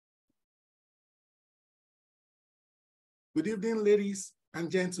Good evening, ladies and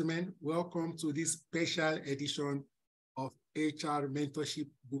gentlemen. Welcome to this special edition of HR Mentorship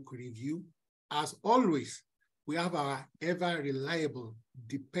Book Review. As always, we have our ever reliable,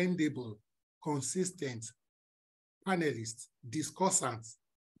 dependable, consistent panelist, discussant,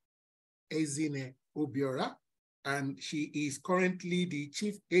 Ezinne Obiora, and she is currently the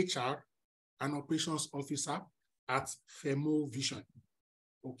Chief HR and Operations Officer at Femo Vision.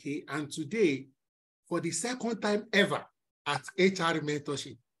 Okay, and today, for the second time ever, at HR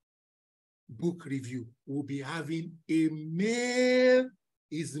Mentorship Book Review, we'll be having a male,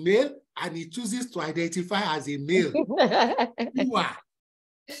 is male, and he chooses to identify as a male. Who are?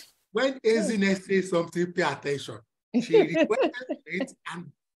 When Ezinne says something, pay attention. She requested it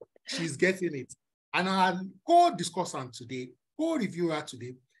and she's getting it. And our co-discussant today, co-reviewer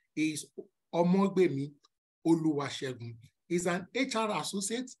today, is Omogbemi Oluwasegun. He's an HR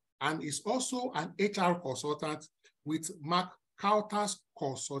associate and is also an HR consultant with McCalters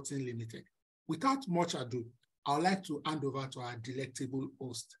Consulting Limited. Without much ado, I would like to hand over to our delectable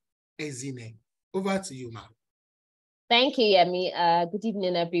host, Ezinne. Over to you, ma'am. Thank you, Yemi. Good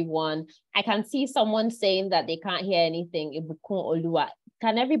evening, everyone. I can see someone saying that they can't hear anything. Ibukun Olua.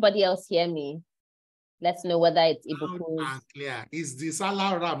 Can everybody else hear me? Let's know whether it's Ibukun. Loud and clear. It's the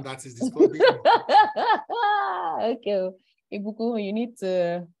Salah Ram that is disturbing. Okay, Ibukun, you need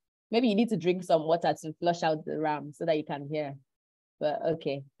to. Maybe you need to drink some water to flush out the RAM so that you can hear. But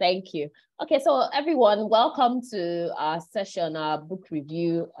okay, thank you. Okay, so everyone, welcome to our session, our book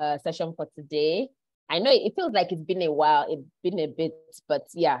review session for today. I know it feels like it's been a while, it's been a bit, but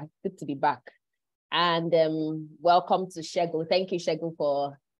yeah, good to be back. And welcome to Segun. Thank you, Segun,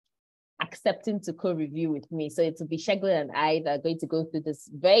 for accepting to co-review with me. So it will be Segun and I that are going to go through this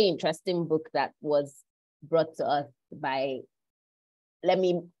very interesting book that was brought to us by, let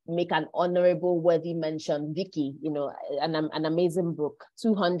me make an honorable worthy mention, Vicky, you know, an amazing book,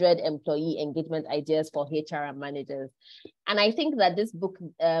 200 Employee Engagement Ideas for HR and Managers. And I think that this book,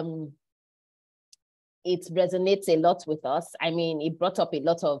 it resonates a lot with us. I mean, it brought up a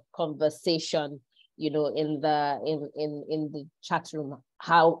lot of conversation, you know, in the chat room,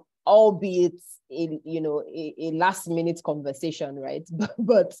 how, albeit a last minute conversation, right?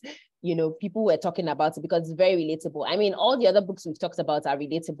 But you know, people were talking about it because it's very relatable. I mean, all the other books we've talked about are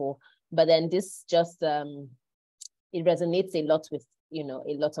relatable, but then this just, it resonates a lot with, you know,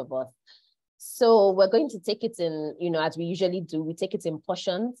 a lot of us. So we're going to take it in, you know, as we usually do, we take it in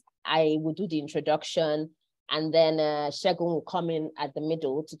portions. I will do the introduction, and then Segun will come in at the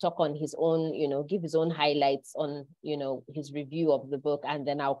middle to talk on his own, you know, give his own highlights on, you know, his review of the book. And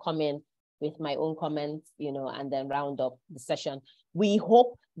then I'll come in with my own comments, you know, and then round up the session. We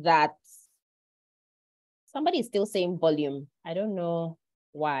hope that somebody is still saying volume. I don't know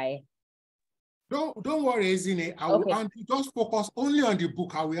why. Don't worry, Ezinne. I will handle, just focus only on the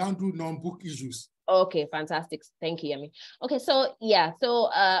book. I will handle non-book issues. Okay, fantastic. Thank you, Yemi. Okay, so yeah, so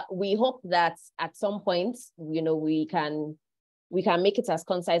we hope that at some point, you know, we can make it as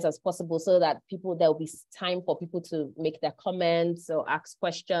concise as possible so that there'll be time for people to make their comments or ask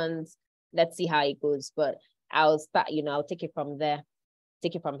questions. Let's see how it goes, but I'll start, you know, I'll take it from there,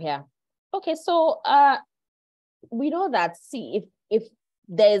 take it from here. Okay, so we know that, see, if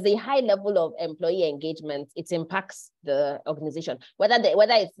there's a high level of employee engagement, it impacts the organization. Whether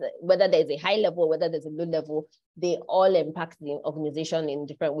there's a high level, whether there's a low level, they all impact the organization in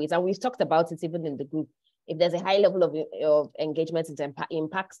different ways. And we've talked about it even in the group. If there's a high level of engagement, it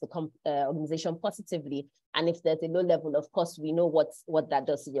impacts the organization positively. And if there's a low level, of course, we know what that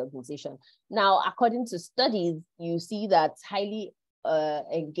does to the organization. Now, according to studies, you see that highly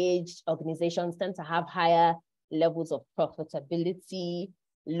engaged organizations tend to have higher levels of profitability,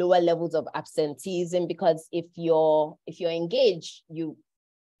 lower levels of absenteeism, because if you're engaged,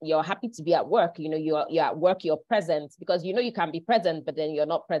 you're happy to be at work. You know, you're at work, you're present, because you know you can be present, but then you're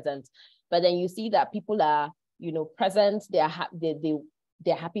not present. But then you see that people are, you know, present. They're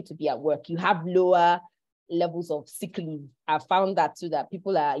happy to be at work. You have lower levels of sick leave. I've found that too, that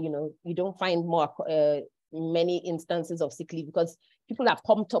people are, you know, you don't find many instances of sick leave because people are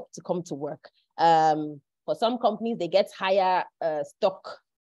pumped up to come to work. For some companies, they get higher stock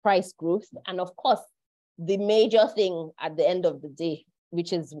price growth. And of course, the major thing at the end of the day,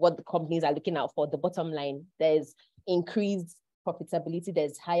 which is what the companies are looking out for, the bottom line, there's increased profitability,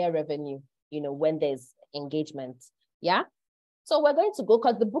 there's higher revenue, you know, when there's engagement. Yeah. So we're going to go,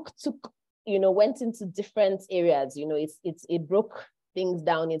 because the book went into different areas, you know, it broke things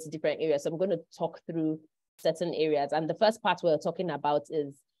down into different areas. So I'm going to talk through certain areas. And the first part we're talking about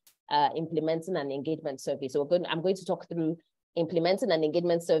is implementing an engagement survey. So I'm going to talk through implementing an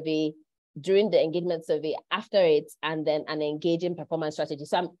engagement survey during the engagement survey, after it, and then an engaging performance strategy.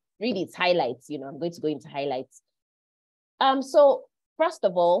 So really, it's highlights, I'm going to go into highlights. So first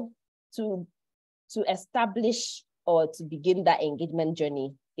of all, to establish or to begin that engagement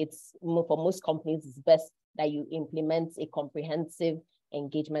journey, it's for most companies, it's best that you implement a comprehensive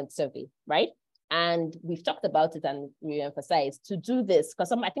engagement survey, right? And we've talked about it and we emphasize to do this,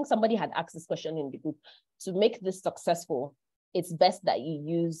 because I think somebody had asked this question in the group, to make this successful, it's best that you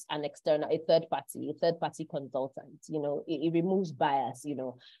use a third party consultant. It removes bias,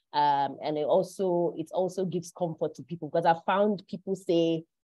 and it also gives comfort to people, because I've found people say,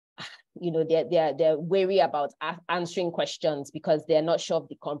 they're wary about answering questions because they're not sure of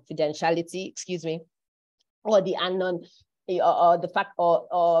the confidentiality, or the unknown, or the fact,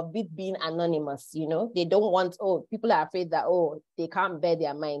 or it being anonymous. They don't want, people are afraid that, they can't bear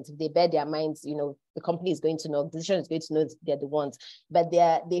their minds. If they bear their minds, the company is going to know, the decision is going to know they're the ones, but they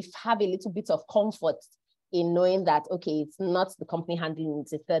have a little bit of comfort in knowing that, okay, it's not the company handling it,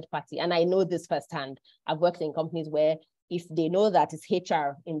 it's a third party. And I know this firsthand. I've worked in companies where if they know that it's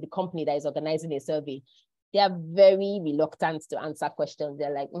HR in the company that is organizing a survey, they are very reluctant to answer questions.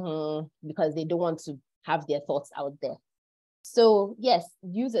 They're like, because they don't want to have their thoughts out there. So yes,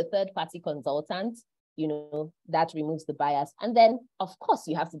 use a third-party consultant, that removes the bias. And then, of course,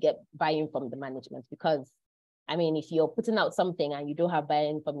 you have to get buy-in from the management, because, if you're putting out something and you don't have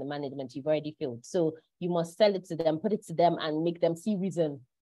buy-in from the management, you've already failed. So you must sell it to them, put it to them, and make them see reason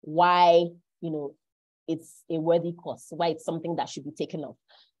why, it's a worthy cost, why it's something that should be taken off.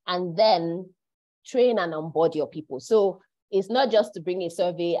 And then train and onboard your people. So it's not just to bring a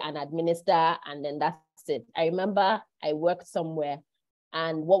survey and administer, and then that's it. I remember I worked somewhere,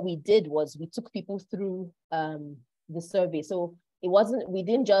 and what we did was we took people through the survey. So we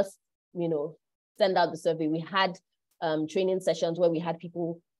didn't just, send out the survey. We had training sessions where we had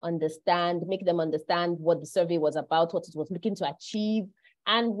people make them understand what the survey was about, what it was looking to achieve.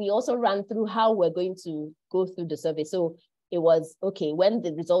 And we also ran through how we're going to go through the survey. So it was, okay, when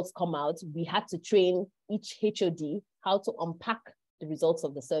the results come out, we had to train each HOD how to unpack the results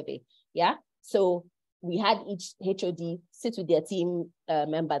of the survey. Yeah. So we had each HOD sit with their team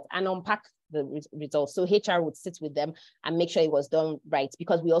members and unpack the results. So HR would sit with them and make sure it was done right,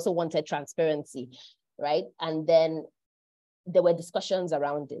 because we also wanted transparency, right? And then there were discussions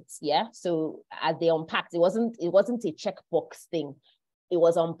around it. Yeah. So as they unpacked, it wasn't a checkbox thing. It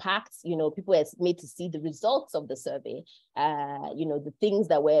was unpacked, people were made to see the results of the survey, the things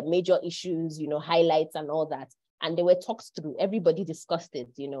that were major issues, highlights and all that. And they were talked through. Everybody discussed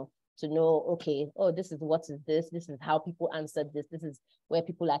it, to know, okay, this is this is how people answered this is where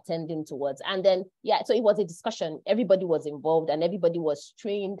people are tending towards. And then, yeah, so it was a discussion. Everybody was involved and everybody was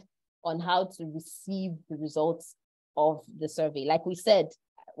trained on how to receive the results of the survey. Like we said,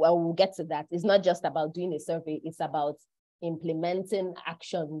 well, we'll get to that. It's not just about doing a survey, it's about implementing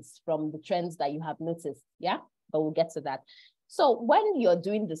actions from the trends that you have noticed. Yeah, but we'll get to that. So when you're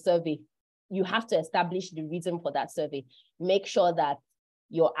doing the survey, you have to establish the reason for that survey. Make sure that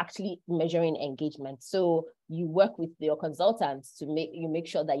you're actually measuring engagement. So you work with your consultants to make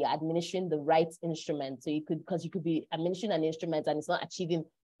sure that you're administering the right instrument. So because you could be administering an instrument and it's not achieving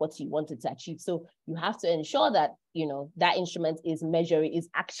what you wanted to achieve. So you have to ensure that, that instrument is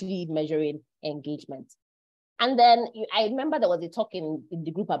actually measuring engagement. And then I remember there was a talk in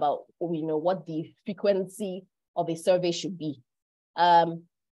the group about, what the frequency of a survey should be.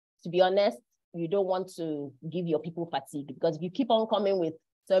 To be honest, you don't want to give your people fatigue, because if you keep on coming with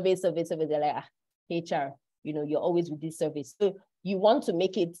survey, they're like, HR, you're always with these surveys. So you want to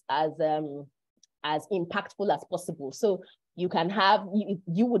make it as impactful as possible. So you can have,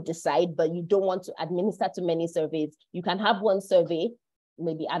 you would decide, but you don't want to administer too many surveys. You can have one survey,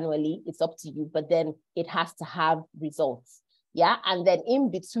 maybe annually, it's up to you, but then it has to have results. Yeah. And then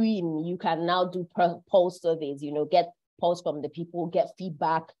in between, you can now do pulse surveys, get pulse from the people, get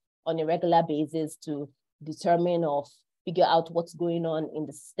feedback on a regular basis to determine or figure out what's going on in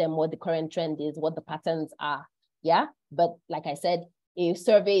the system, what the current trend is, what the patterns are. Yeah. But like I said, a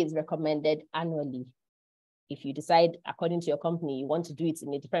survey is recommended annually. If you decide according to your company, you want to do it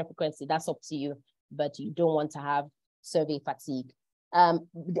in a different frequency, that's up to you, but you don't want to have survey fatigue. And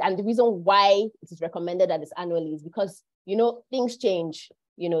the reason why it is recommended that it's annually is because, things change,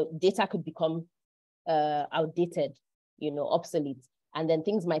 data could become outdated, obsolete. And then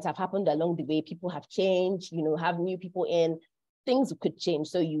things might have happened along the way. People have changed, have new people in, things could change.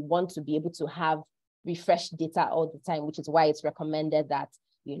 So you want to be able to have refreshed data all the time, which is why it's recommended that,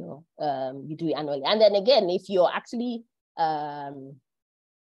 you do it annually. And then again, if you're actually actioning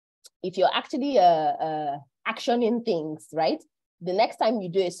things, right? The next time you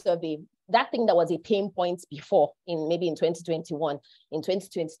do a survey, that thing that was a pain point before, maybe in 2021, in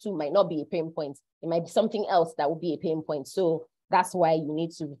 2022 might not be a pain point. It might be something else that will be a pain point. So that's why you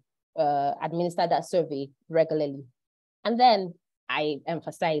need to administer that survey regularly. And then I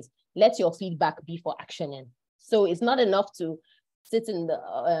emphasize, let your feedback be for actioning. So it's not enough to sit in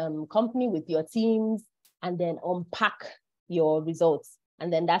the company with your teams and then unpack your results.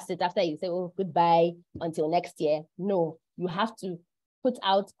 And then that's it. After you say, oh, goodbye until next year. No, you have to put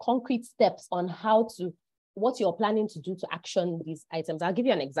out concrete steps on what you're planning to do to action these items. I'll give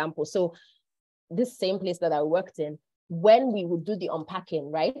you an example. So this same place that I worked in, when we would do the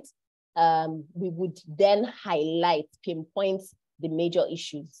unpacking, right? We would then pinpoint the major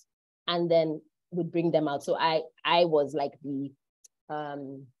issues, and then would bring them out. So I was like the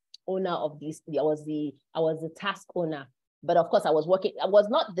owner of this. I was the task owner, but of course I was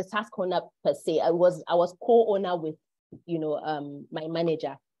not the task owner per se. I was co-owner with, my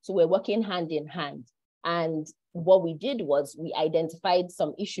manager. So we're working hand in hand. And what we did was we identified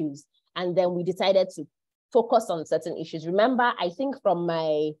some issues, and then we decided to focus on certain issues. Remember, I think from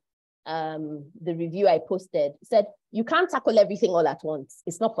my the review I posted, said you can't tackle everything all at once.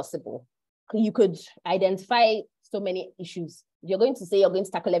 It's not possible. You could identify so many issues. You're going to say you're going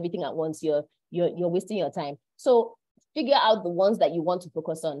to tackle everything at once. You're wasting your time. So figure out the ones that you want to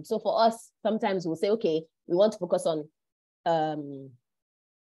focus on. So for us, sometimes we'll say, okay, we want to focus on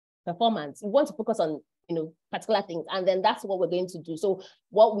performance. We want to focus on particular things, and then that's what we're going to do. So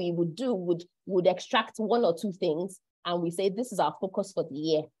what we would do would extract one or two things, and we say this is our focus for the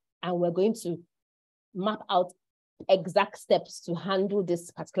year, and we're going to map out exact steps to handle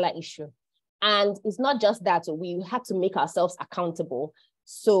this particular issue. And it's not just that, we had to make ourselves accountable.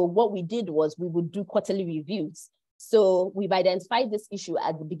 So what we did was we would do quarterly reviews. So we've identified this issue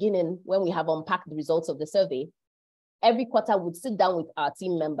at the beginning when we have unpacked the results of the survey. Every quarter would sit down with our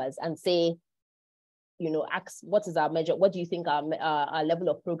team members and say, ask, what is our measure? What do you think our level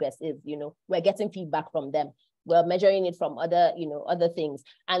of progress is? We're getting feedback from them. We're measuring it from other things.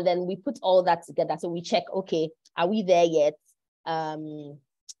 And then we put all that together. So we check, okay, are we there yet?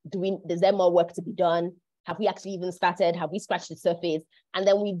 Is there more work to be done? Have we actually even started? Have we scratched the surface? And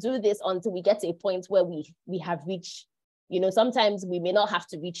then we do this until we get to a point where we have reached, sometimes we may not have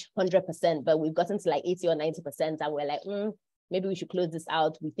to reach 100%, but we've gotten to like 80 or 90%. And we're like, maybe we should close this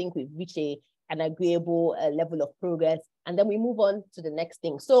out. We think we've reached an agreeable level of progress. And then we move on to the next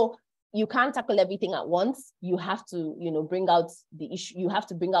thing. So you can't tackle everything at once. You have to, bring out the issue. You have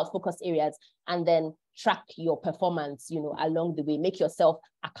to bring out focus areas and then track your performance, along the way. Make yourself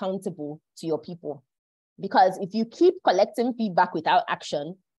accountable to your people. Because if you keep collecting feedback without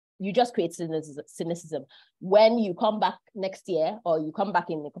action, you just create cynicism. When you come back next year, or you come back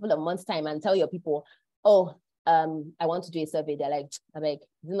in a couple of months' time and tell your people, oh, I want to do a survey, they're like, this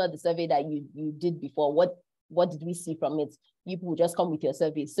is not the survey that you did before. What did we see from it? People will just come with your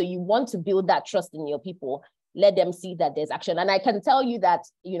survey. So you want to build that trust in your people. Let them see that there's action. And I can tell you that,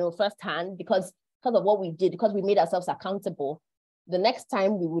 firsthand, because of what we did, because we made ourselves accountable. The next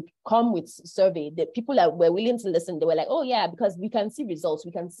time we would come with survey, the people that were willing to listen, they were like, oh yeah, because we can see results.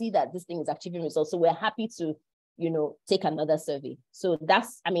 We can see that this thing is achieving results. So we're happy to, take another survey. So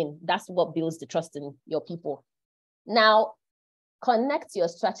that's what builds the trust in your people. Now, connect your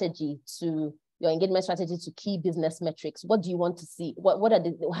strategy to your engagement strategy to key business metrics. What do you want to see?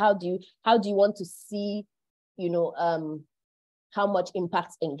 How do you want to see, how much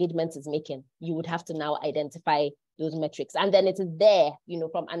impact engagement is making? You would have to now identify those metrics. And then it is there,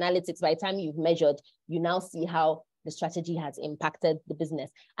 from analytics, by the time you've measured, you now see how the strategy has impacted the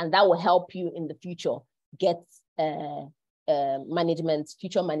business. And that will help you in the future get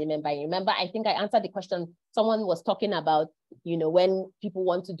future management buy-in. Remember, I think I answered the question. Someone was talking about, when people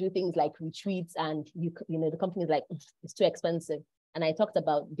want to do things like retreats and the company is like, it's too expensive. And I talked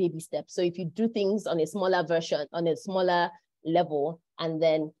about baby steps. So if you do things on a smaller version, on a smaller level, and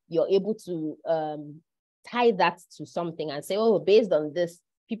then you're able to tie that to something and say, oh, based on this,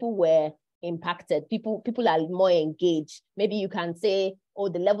 people were impacted, people are more engaged. Maybe you can say, oh,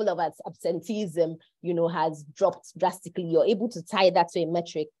 the level of absenteeism, has dropped drastically. You're able to tie that to a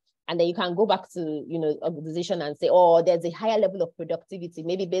metric. And then you can go back to, organization and say, oh, there's a higher level of productivity,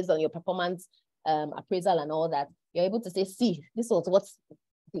 maybe based on your performance appraisal and all that. You're able to say, see, this was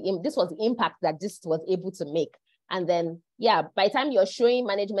the impact that this was able to make. And then, yeah, by the time you're showing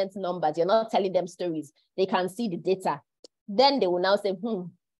management numbers, you're not telling them stories. They can see the data. Then they will now say,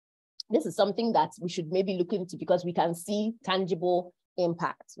 this is something that we should maybe look into because we can see tangible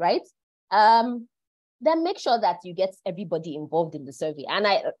impact, right? Then make sure that you get everybody involved in the survey. And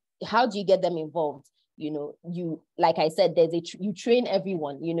how do you get them involved? you, like I said, you train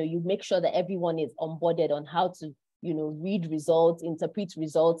everyone, you make sure that everyone is onboarded on how to, read results, interpret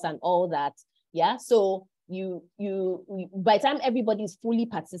results and all that. Yeah. So by the time everybody's fully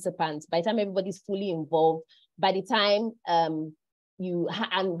participant, by the time everybody's fully involved, by the time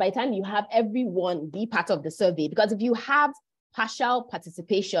by the time you have everyone be part of the survey, because if you have partial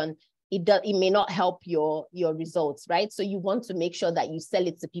participation, it may not help your results, right? So you want to make sure that you sell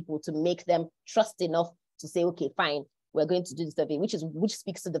it to people to make them trust enough to say, okay, fine, we're going to do the survey, which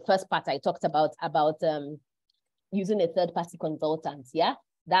speaks to the first part I talked about using a third-party consultant. Yeah,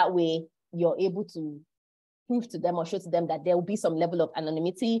 that way you're able to prove to them or show to them that there will be some level of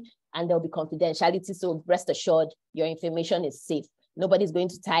anonymity and there'll be confidentiality. So rest assured, your information is safe. Nobody's going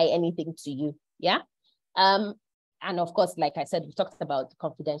to tie anything to you. Yeah. And of course, like I said, we talked about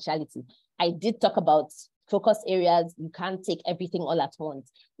confidentiality. I did talk about focus areas. You can't take everything all at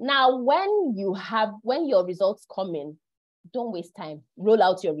once. Now, when your results come in, don't waste time. Roll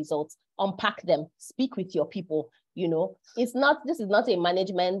out your results, unpack them, speak with your people. This is not a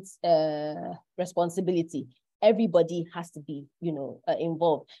management responsibility. Everybody has to be,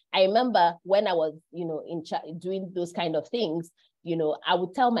 involved. I remember when I was, doing those kind of things, I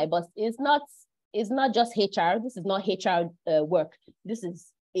would tell my boss, it's not just HR. This is not HR work.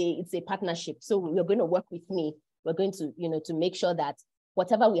 It's a partnership. So you're going to work with me. We're going to, to make sure that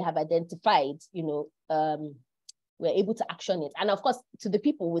whatever we have identified, we're able to action it. And of course, to the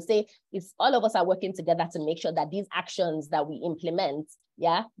people, we say it's all of us are working together to make sure that these actions that we implement,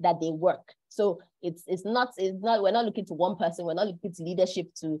 that they work. So it's not, we're not looking to one person. We're not looking to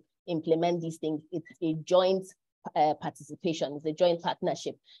leadership to implement these things. It's a joint participation. It's a joint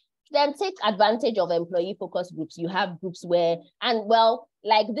partnership. Then take advantage of employee focus groups. You have groups where,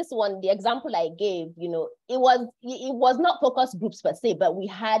 like this one, the example I gave, it was not focus groups per se, but we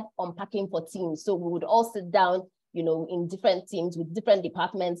had unpacking for teams. So we would all sit down, in different teams with different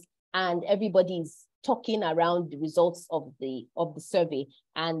departments, and everybody's talking around the results of the survey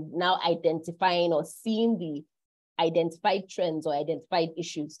and now identifying or seeing the identified trends or identified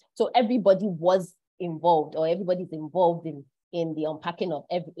issues. So everybody was involved, or everybody's involved in the unpacking of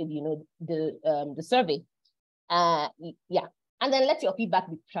the survey. Yeah. And then let your feedback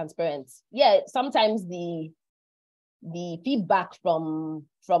be transparent. Yeah, sometimes the feedback from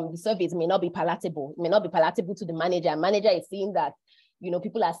the surveys may not be palatable. It may not be palatable to the manager. Manager is seeing that,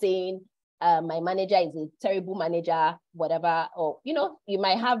 people are saying, my manager is a terrible manager, whatever, or, you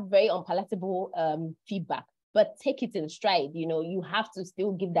might have very unpalatable feedback, but take it in stride. You have to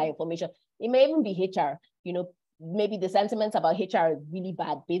still give that information. It may even be HR, maybe the sentiments about HR is really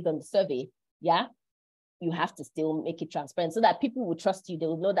bad based on the survey. Yeah. You have to still make it transparent so that people will trust you. They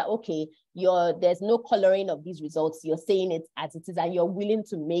will know that, okay, there's no coloring of these results. You're saying it as it is, and you're willing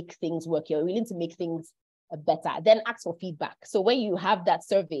to make things work. You're willing to make things better. Then ask for feedback. So when you have that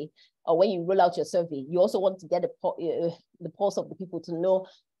survey, or when you roll out your survey, you also want to get the pulse of the people to know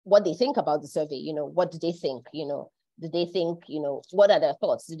what they think about the survey. What do they think? Do they think, what are their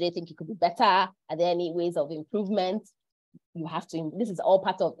thoughts? Do they think it could be better? Are there any ways of improvement? You have to, this is all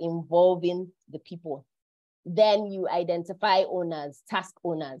part of involving the people. Then you identify owners, task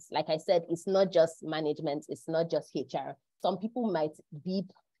owners. Like I said, it's not just management, it's not just HR. Some people might be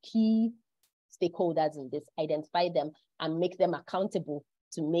key stakeholders in this. Identify them and make them accountable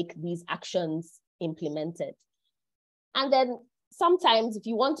to make these actions implemented. And then sometimes if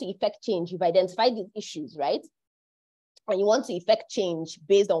you want to effect change, you've identified these issues, right? And you want to effect change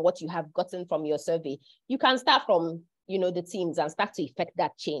based on what you have gotten from your survey. You can start from the teams and start to effect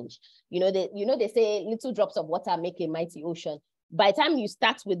that change. They say little drops of water make a mighty ocean. By the time you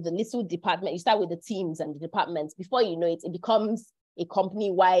start with the little department, you start with the teams and the departments, before you know it, it becomes a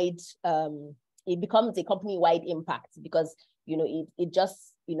company-wide, impact, because, it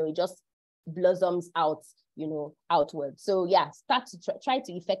just blossoms out, outwards. So yeah, start to try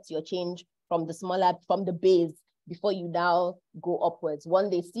to effect your change from the base before you now go upwards. When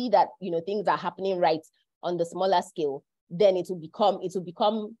they see that, things are happening right on the smaller scale, then it will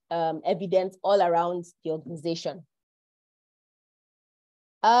become evident all around the organization.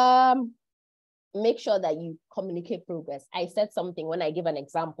 Make sure that you communicate progress. I said something when I gave an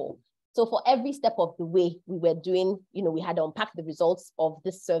example. So for every step of the way we were doing, we had to unpack the results of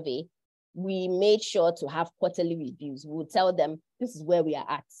this survey. We made sure to have quarterly reviews. We would tell them, this is where we are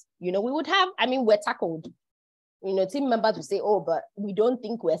at. We would have, we're tackled. Team members would say, oh, but we don't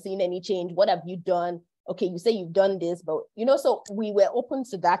think we're seeing any change. What have you done? Okay, you say you've done this, but, so we were open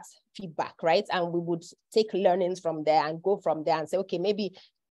to that feedback, right? And we would take learnings from there and go from there and say, okay, maybe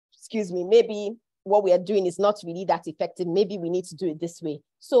what we are doing is not really that effective. Maybe we need to do it this way.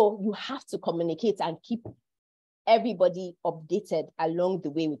 So you have to communicate and keep everybody updated along the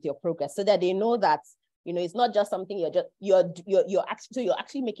way with your progress, so that they know that, you know, it's not just something you're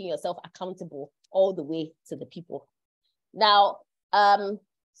actually making yourself accountable all the way to the people. Now,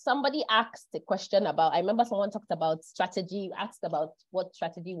 somebody asked a question about, I remember someone talked about strategy, asked about what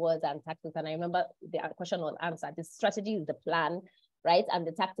strategy was and tactics, and I remember the question was answered. The strategy is the plan, right? And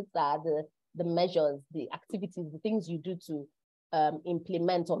the tactics are the measures, the activities, the things you do to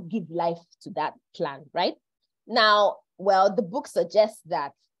implement or give life to that plan, right? Now, well, the book suggests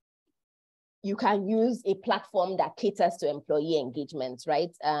that you can use a platform that caters to employee engagement, right?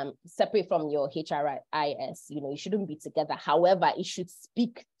 Separate from your HRIS, you know, it shouldn't be together. However, it should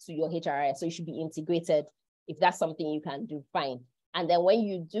speak to your HRIS, so it should be integrated. If that's something you can do, fine. And then when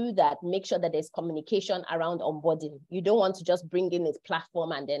you do that, make sure that there's communication around onboarding. You don't want to just bring in this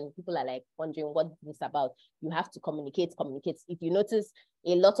platform and then people are like wondering what this is about. You have to communicate. If you notice,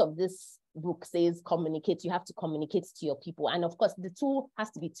 a lot of this book says communicate. You have to communicate to your people. And of course, the tool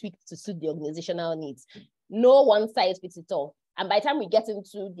has to be tweaked to suit the organizational needs. No one size fits it all. And by the time we get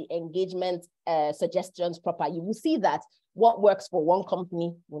into the engagement suggestions proper, you will see that what works for one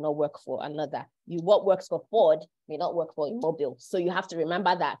company will not work for another. What works for Ford may not work for Immobile. So you have to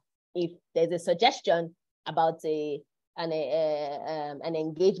remember that if there's a suggestion about an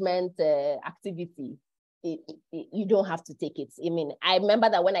engagement activity, you don't have to take it. I mean, I remember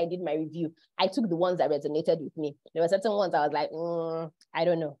that when I did my review, I took the ones that resonated with me. There were certain ones I was like, I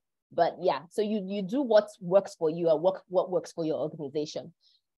don't know. But yeah, so you do what works for you and what works for your organization.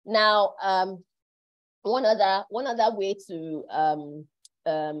 Now, one other way to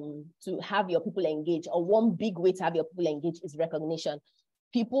have your people engage, or one big way to have your people engage, is recognition.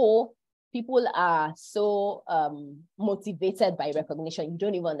 People are so motivated by recognition. You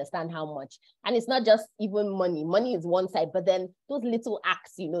don't even understand how much. And it's not just even money. Money is one side, but then those little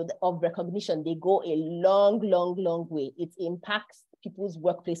acts, you know, of recognition, they go a long, long, long way. It impacts people's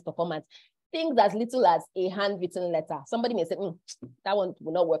workplace performance. Things as little as a handwritten letter. Somebody may say, that one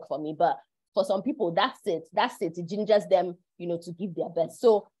will not work for me, but for some people, that's it. It gingers them, you know, to give their best.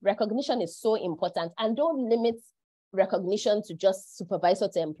 So recognition is so important, and don't limit recognition to just supervisor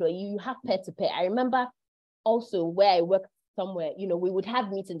to employee. You have peer-to-peer. I remember also where I worked somewhere, you know, we would have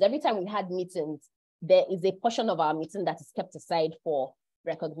meetings. Every time we had meetings, there is a portion of our meeting that is kept aside for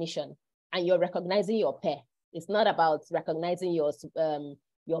recognition, and you're recognizing your peer. It's not about recognizing your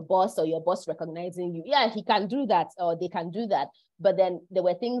boss or your boss recognizing you. Yeah, he can do that, or they can do that. But then there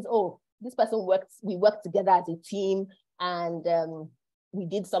were things, this person we worked together as a team, and we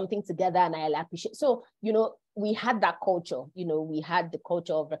did something together, and I appreciate. So, you know, we had that culture, you know, we had the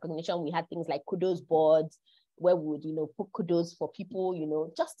culture of recognition. We had things like kudos boards where we would, you know, put kudos for people, you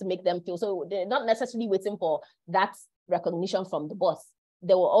know, just to make them feel. So they're not necessarily waiting for that recognition from the boss.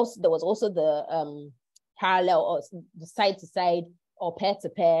 There was also the parallel or the side-to-side or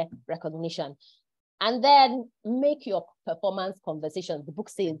peer-to-peer recognition. And then make your performance conversations. The book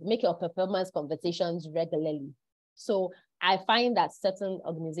says, make your performance conversations regularly. So I find that certain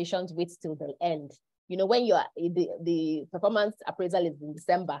organizations wait till the end. You know, when the performance appraisal is in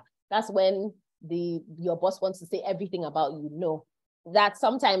December, that's when your boss wants to say everything about you. No, that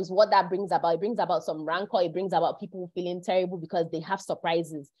sometimes what that brings about, it brings about some rancor. It brings about people feeling terrible because they have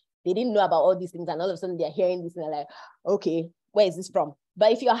surprises. They didn't know about all these things, and all of a sudden they're hearing this and they're like, okay, where is this from?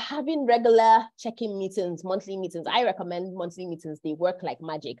 But if you're having regular check-in meetings, monthly meetings, I recommend monthly meetings. They work like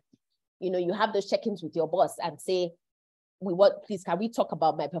magic. You know, you have those check-ins with your boss and say, please, can we talk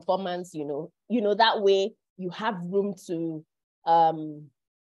about my performance? You know, that way you have room to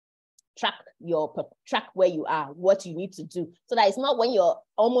track where you are, what you need to do. So that it's not when you're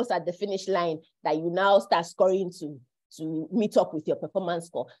almost at the finish line that you now start scoring to meet up with your performance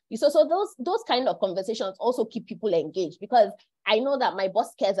score. So those kind of conversations also keep people engaged, because I know that my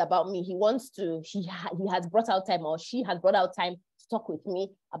boss cares about me. He has brought out time, or she has brought out time to talk with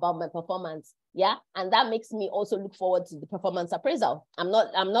me about my performance. Yeah. And that makes me also look forward to the performance appraisal. I'm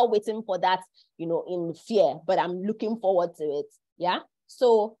not waiting for that, you know, in fear, but I'm looking forward to it. Yeah.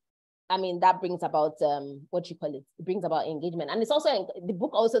 So, I mean, that brings about, it brings about engagement. And it's also, the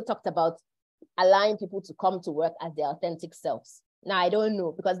book also talked about allowing people to come to work as their authentic selves. Now, I don't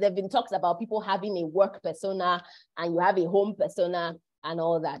know, because there have been talks about people having a work persona and you have a home persona and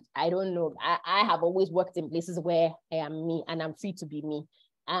all that. I don't know. I have always worked in places where I am me and I'm free to be me.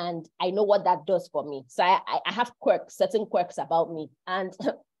 And I know what that does for me. So I have certain quirks about me. And,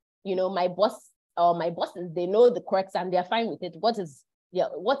 you know, my boss or my bosses, they know the quirks and they're fine with it. What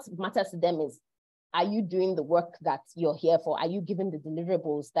matters to them is, are you doing the work that you're here for? Are you giving the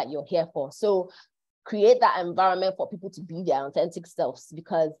deliverables that you're here for? So create that environment for people to be their authentic selves,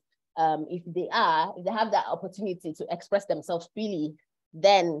 because if they have that opportunity to express themselves freely,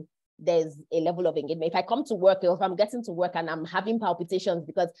 then there's a level of engagement. If I come to work, or if I'm getting to work and I'm having palpitations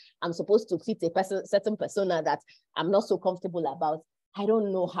because I'm supposed to fit a certain persona that I'm not so comfortable about, I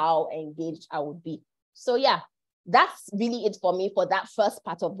don't know how engaged I would be. So yeah, that's really it for me for that first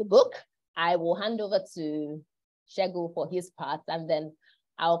part of the book. I will hand over to Segun for his part, and then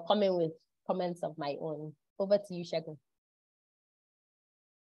I'll come in with comments of my own. Over to you, Segun.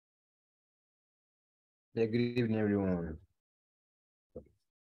 Yeah, good evening, everyone.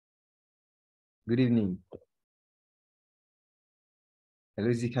 Good evening.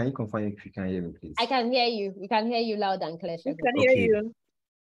 Hello, Z, can you confirm if you can hear me, please? I can hear you. We can hear you loud and clear, Segun. We can hear you.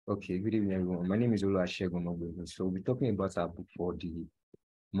 Okay, good evening, everyone. My name is Oluwasegun Ogbemi. So we'll be talking about our book for the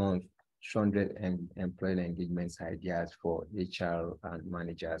month, 200 employee engagement ideas for HR and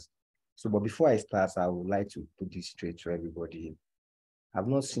managers. So, but before I start, I would like to put this straight to everybody. I've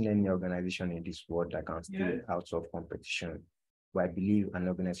not seen any organization in this world that can stay out of competition. But I believe an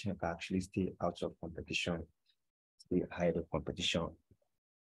organization can actually stay out of competition, stay ahead of competition,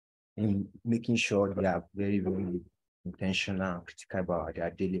 in making sure they are very, very intentional and critical about their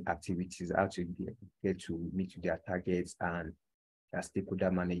daily activities, how to get to meet their targets and their stakeholder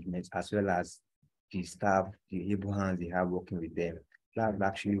management, as well as the staff, the able hands they have working with them. That's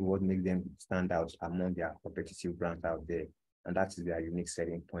actually what makes them stand out among their competitive brands out there. And that is their unique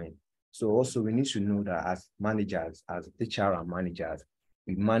selling point. So also we need to know that as managers, as HR and managers,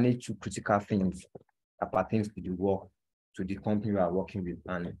 we manage two critical things that pertains to the work, to the company we are working with.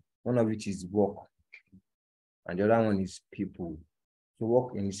 And one of which is work, and the other one is people. So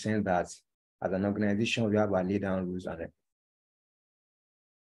work in the sense that as an organization, we have our laid down rules and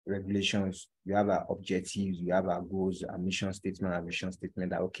regulations, we have our objectives, we have our goals, our mission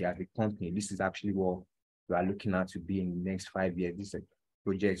statement, that, okay, as a company, this is actually what we are looking at to be in the next 5 years. This is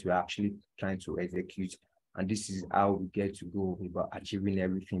projects we are actually trying to execute. And this is how we get to go about achieving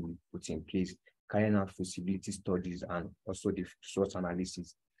everything we put in place, carrying out feasibility studies and also the SWOT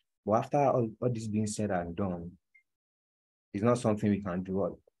analysis. But after all this being said and done, it's not something we can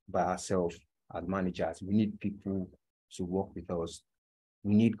do by ourselves as managers. We need people to work with us.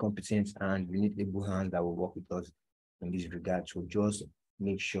 We need competence and we need able hands that will work with us in this regard to just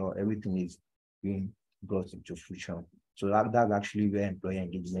make sure everything is being brought into fruition. So that's actually where employee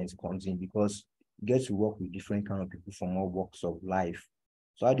engagement comes in, because you get to work with different kind of people from all walks of life.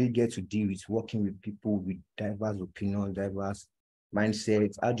 So how do you get to deal with working with people with diverse opinions, diverse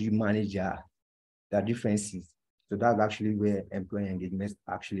mindsets? How do you manage their differences? So that's actually where employee engagement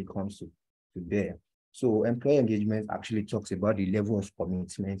actually comes to bear. So employee engagement actually talks about the level of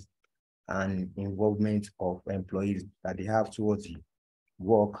commitment and involvement of employees that they have towards the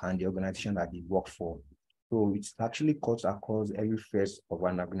work and the organization that they work for. So it actually cuts across every phase of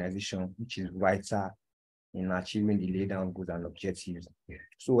an organization, which is vital in achieving the laid down goals and objectives.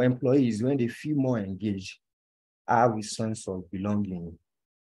 So employees, when they feel more engaged, have a sense of belonging,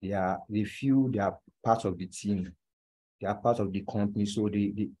 they feel they are part of the team, they are part of the company, so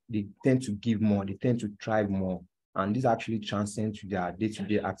they tend to give more, they tend to thrive more. And this actually transcends to their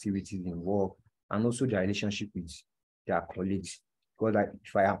day-to-day activities in work and also their relationship with their colleagues. Because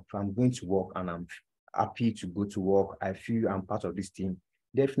if I'm going to work and I'm happy to go to work, I feel I'm part of this team,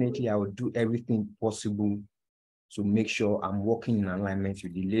 definitely I will do everything possible to make sure I'm working in alignment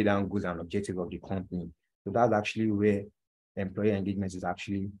with the laid down goals and objectives of the company. So that's actually where employee engagement is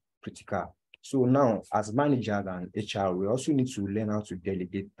actually critical. So now, as managers and HR, we also need to learn how to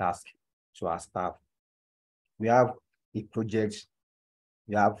delegate tasks to our staff. We have a project,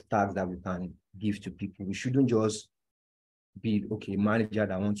 we have tasks that we can give to people. We shouldn't just be, okay, manager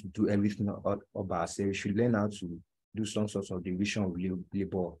that wants to do everything all by ourselves. We should learn how to do some sort of division of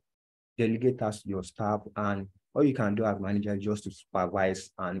labor, delegate tasks to your staff, and all you can do as manager is just to supervise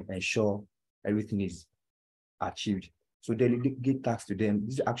and ensure everything is achieved. So delegate tasks to them.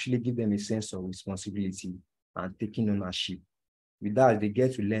 This actually gives them a sense of responsibility and taking ownership. With that, they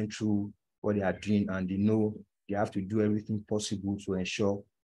get to learn through what they are doing, and they know they have to do everything possible to ensure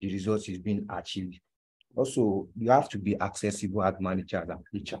the result is being achieved. Also, you have to be accessible as manager and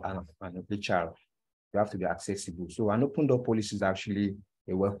HR. You have to be accessible. So an open door policy is actually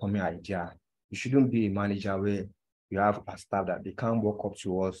a welcoming idea. You shouldn't be a manager where you have a staff that they can't walk up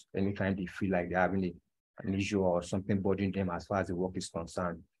to us anytime they feel like they're having an issue or something bothering them as far as the work is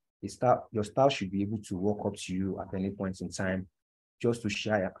concerned. Your staff should be able to walk up to you at any point in time just to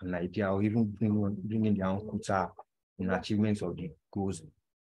share an idea or even bring in their own quota in achievements of the goals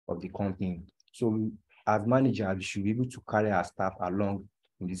of the company. So as managers, we should be able to carry our staff along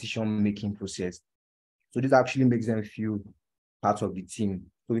in decision-making process So this actually makes them feel part of the team.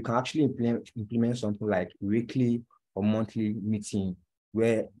 So we can actually implement something like weekly or monthly meeting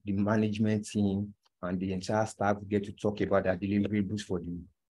where the management team and the entire staff get to talk about their deliverables for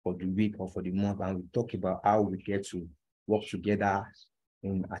the week or for the month, and we talk about how we get to work together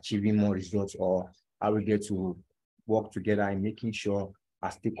in achieving more results, or how we get to work together in making sure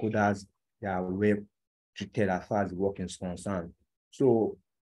our stakeholders, they are well treated as far as the work is concerned. So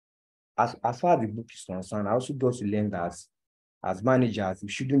as far as the book is concerned, I also got to learn that as managers, we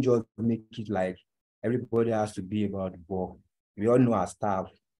shouldn't just make it like everybody has to be about work. We all know as staff,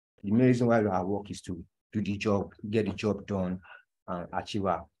 the main reason why we have work is to do the job, get the job done, and achieve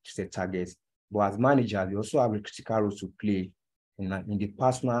our set targets. But as managers, we also have a critical role to play in the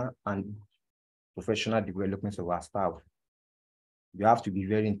personal and professional development of our staff. We have to be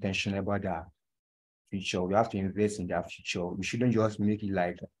very intentional about their future. We have to invest in their future. We shouldn't just make it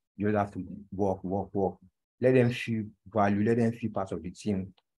like you have to work. Let them feel value, let them feel part of the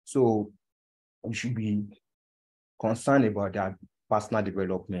team. So we should be concerned about their personal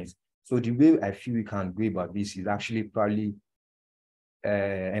development. So the way I feel we can go about this is actually probably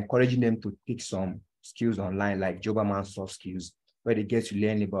encouraging them to take some skills online, like Jobberman soft skills, where they get to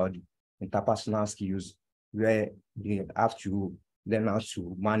learn about interpersonal skills, where they have to learn how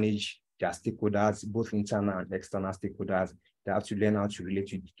to manage their stakeholders, both internal and external stakeholders. They have to learn how to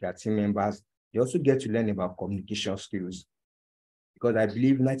relate with their team members. They also get to learn about communication skills, because I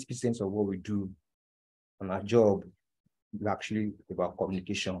believe 90% of what we do on our job is actually about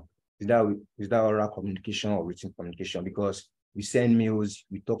communication. Is that oral communication or written communication? Because we send mails,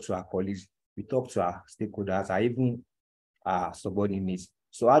 we talk to our colleagues, we talk to our stakeholders, or even our subordinates.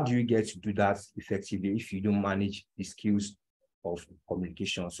 So how do you get to do that effectively if you don't manage the skills of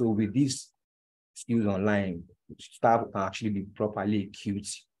communication? So with these skills online, staff can actually be properly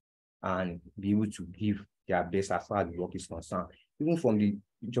equipped and be able to give their best as far as the work is concerned. Even from the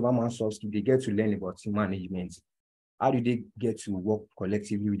Jobberman soft skill, they get to learn about team management. How do they get to work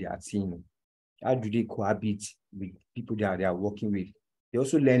collectively with their team? How do they cohabit with people that they are working with? They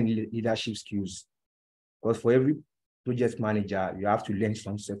also learn leadership skills, because for every project manager, you have to learn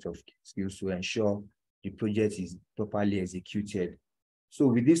some set of skills to ensure the project is properly executed. So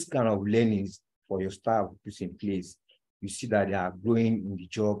with this kind of learnings for your staff put in place, you see that they are growing in the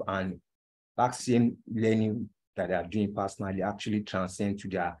job, and that same learning that they are doing personally actually transcend to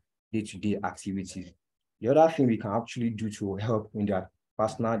their day-to-day activities. The other thing we can actually do to help in their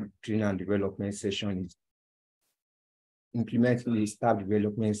personal training and development session is implementing a staff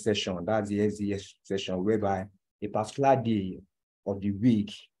development session. That's the SDS session, whereby a particular day of the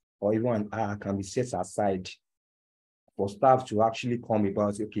week or even an hour can be set aside for staff to actually come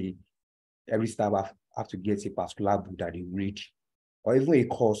about, okay, every staff have to get a particular book that they read, or even a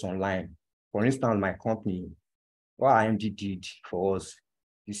course online. For instance, my company, what IMD did for us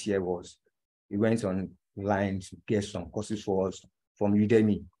this year was we went online to get some courses for us from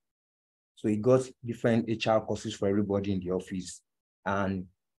Udemy. So he got different HR courses for everybody in the office, and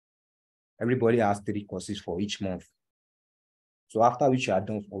everybody has 3 courses for each month. So after which you are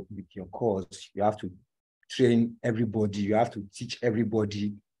done with your course, you have to train everybody, you have to teach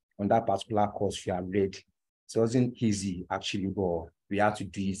everybody on that particular course you have read. So it wasn't easy actually, but we had to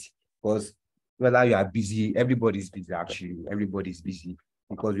do it, because whether you are busy, everybody's busy actually, everybody's busy,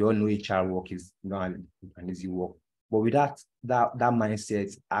 because we all know HR work is not an easy work. But with that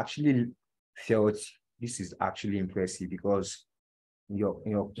mindset, I actually felt this is actually impressive, because in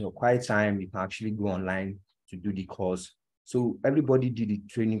your quiet time, you can actually go online to do the course. So everybody did the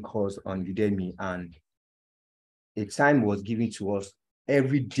training course on Udemy, and a time was given to us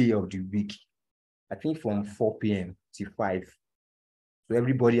every day of the week, I think from 4 p.m. to 5. So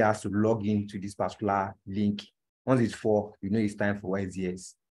everybody has to log into this particular link. Once it's 4, you know it's time for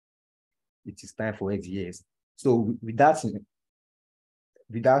SDS. It is time for SDS. So with that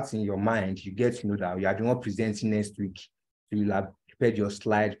in your mind, you get to know that you are the one presenting next week. So you'll have prepared your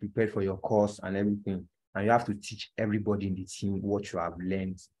slides, prepared for your course and everything. And you have to teach everybody in the team what you have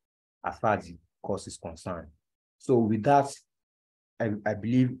learned as far as the course is concerned. So with that, I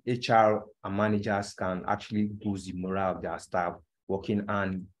believe HR and managers can actually boost the morale of their staff working,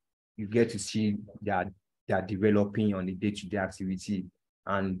 and you get to see that they are developing on the day-to-day activity.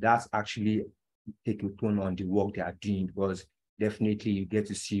 And that's actually take a tone on the work they are doing, because definitely you get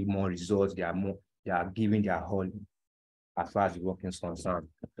to see more results. They are giving their all as far as the work is concerned.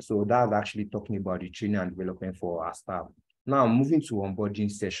 So that's actually talking about the training and development for our staff. Now moving to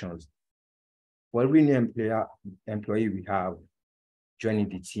onboarding sessions. For every new employee we have joining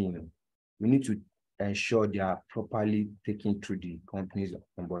the team, we need to ensure they are properly taken through the company's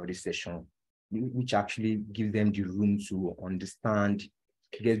onboarding session. which actually gives them the room to understand,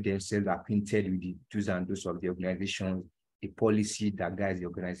 get themselves acquainted with the do's and don'ts of the organization, the policy that guides the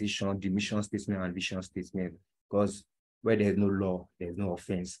organization, the mission statement and vision statement, because where there's no law, there's no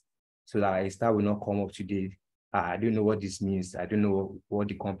offense. So that a staff will not come up today, I don't know what this means. I don't know what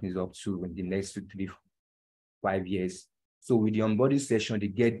the company is up to in the next 2, 3, 5 years. So with the onboarding session, they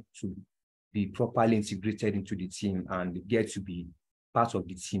get to be properly integrated into the team and they get to be part of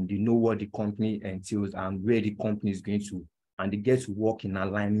the team. They know what the company entails and where the company is going to, and they get to work in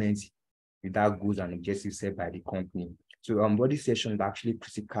alignment with that goals and objectives set by the company. So onboarding session is actually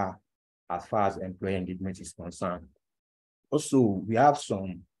critical as far as employee engagement is concerned. Also, we have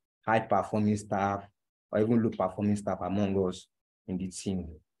some high-performing staff or even low-performing staff among us in the team.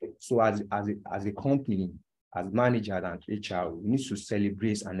 So as a company, as managers and HR, we need to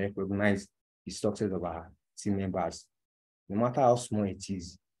celebrate and recognize the success of our team members. No matter how small it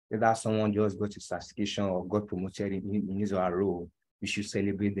is, whether someone just got a certification or got promoted in his or her role, we should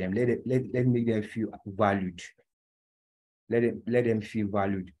celebrate them. Let make them feel valued. Let them feel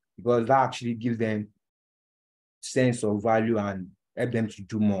valued, because that actually gives them sense of value and help them to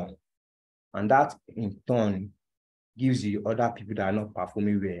do more. And that in turn gives the other people that are not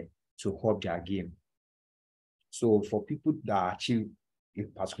performing well to up their game. So for people that achieve a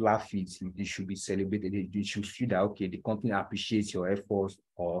particular feat, they should be celebrated. They should feel that, okay, the company appreciates your efforts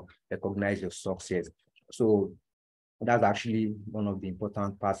or recognize your success. So that's actually one of the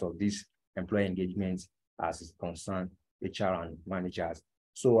important parts of this employee engagement as is concerned HR and managers.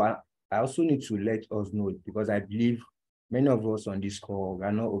 So I also need to let us know, because I believe many of us on this call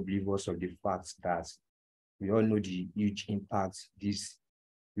are not oblivious of the fact that we all know the huge impact this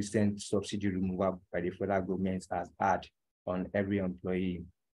recent subsidy removal by the federal government has had on every employee.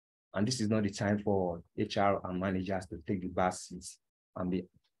 And this is not the time for HR and managers to take the back seats and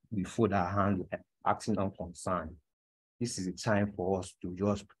be fold our hand acting unconcerned. This is the time for us to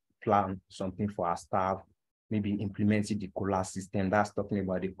just plan something for our staff, maybe implementing the COLA system that's talking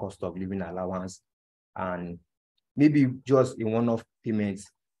about the cost of living allowance, and maybe just a one-off payment,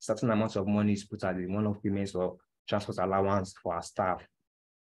 certain amounts of money is put as a one-off payments or transport allowance for our staff.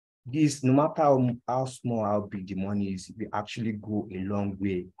 This, no matter how small, how big the money is, we actually go a long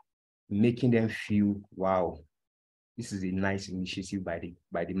way, making them feel, wow, this is a nice initiative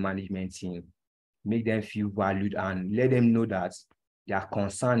by the management team. Make them feel valued and let them know that their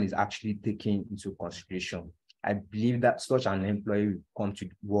concern is actually taken into consideration. I believe that such an employee will come to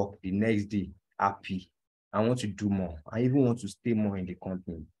work the next day happy and want to do more. I even want to stay more in the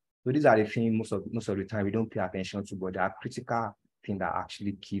company. So these are the things most of the time we don't pay attention to, but they are critical thing that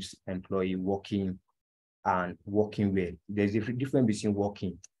actually keeps employee working and working well. There's a difference between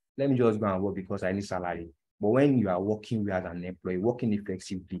working. Let me just go and work because I need salary. But when you are working well as an employee, working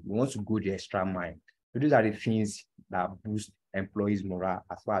effectively, you want to go the extra mile. So these are the things that boost employees' morale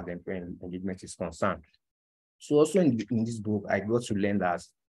as far as employee engagement is concerned. So also in this book, I got to learn that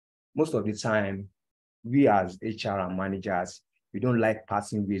most of the time, we as HR and managers, we don't like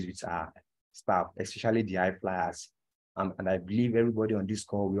parting ways with our staff, especially the high flyers. And I believe everybody on this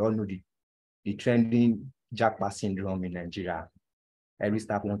call, we all know the trending jackpot syndrome in Nigeria. Every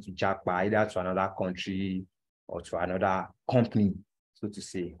staff wants to jackpot either to another country or to another company, so to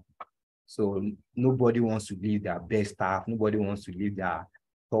say. So nobody wants to leave their best staff. Nobody wants to leave their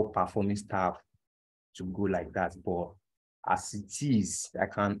top performing staff to go like that. But as it is, I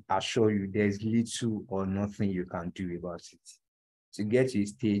can assure you there's little or nothing you can do about it. To get to a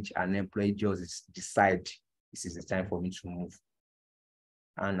stage, an employee just decide this is the time for me to move.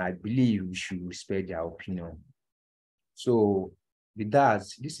 And I believe we should respect their opinion. So with that,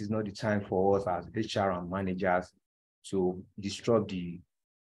 this is not the time for us as HR and managers to disrupt the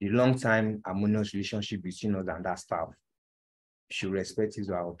long-time harmonious relationship between us and that staff. We should respect his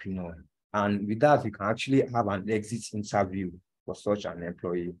or our opinion. And with that, we can actually have an exit interview for such an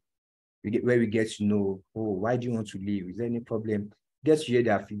employee. Where we get to know, oh, why do you want to leave? Is there any problem? Get to hear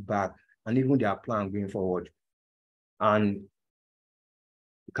their feedback and even their plan going forward. And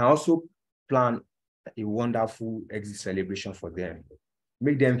you can also plan a wonderful exit celebration for them.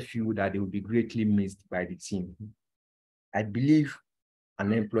 Make them feel that they will be greatly missed by the team. I believe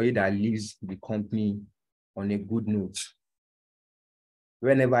an employee that leaves the company on a good note,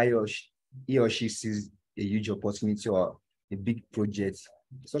 whenever he or she sees a huge opportunity or a big project,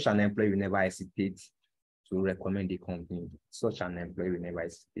 such an employee will never hesitate to recommend the company. Such an employee will never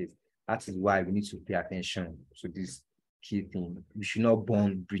hesitate. That is why we need to pay attention to this key thing. We should not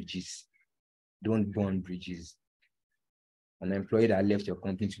burn bridges. Don't burn bridges. An employee that left your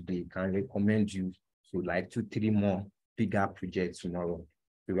company today can recommend you to like 2, 3 more bigger projects tomorrow.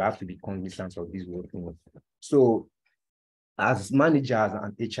 So we have to be cognizant of these working. So as managers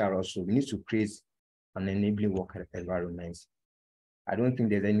and HR also, we need to create an enabling work environment. I don't think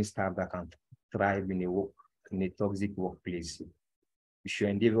there's any staff that can thrive in a toxic workplace. We should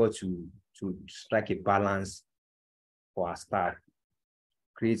endeavor to strike a balance for our staff,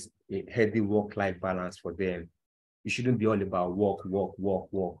 create a healthy work-life balance for them. It shouldn't be all about work, work,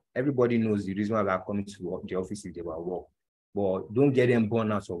 work, work. Everybody knows the reason why they're coming to work, the office is about work. But don't get them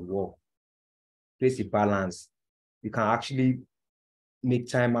born out of work. Place a balance. You can actually make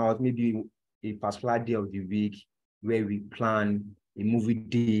time out, maybe a particular day of the week where we plan a movie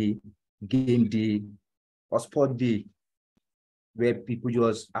day, game day, or sport day, where people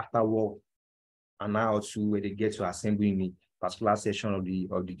just after work, an hour or two, where they get to assemble in a particular section of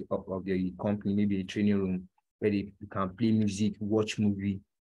the company, maybe a training room, where they can play music, watch movie.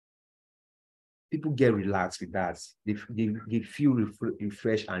 People get relaxed with that. They feel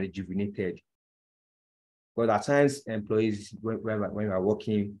refreshed and rejuvenated. But at times, employees, when we are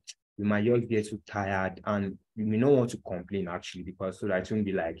working, we might just get too tired, and we may not want to complain actually, because so that it won't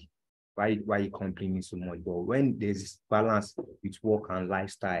be like, why are you complaining so much? But when there's this balance with work and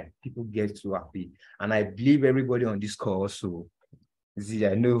lifestyle, people get too happy. And I believe everybody on this call also,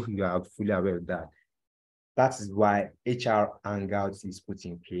 I know you are fully aware of that. That is why HR Hangouts is put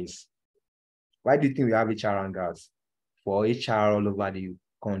in place. Why do you think we have HR Hangouts? For HR all over the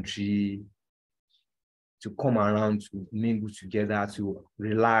country to come around, to mingle together, to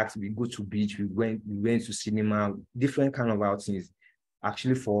relax. We go to beach, we went to cinema, different kind of outings,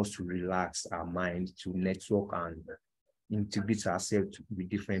 actually for us to relax our mind, to network and integrate ourselves with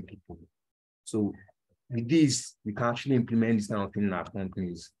different people. So with this, we can actually implement this kind of thing in our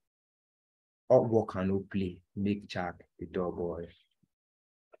companies. All work and no play, make Jack the dog boy.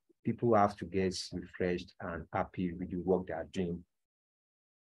 People have to get refreshed and happy with the work they are doing.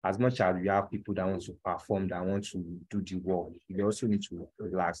 As much as we have people that want to perform, that want to do the work, they also need to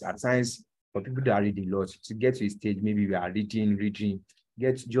relax. At times, for people that read a lot, to get to a stage, maybe we are reading,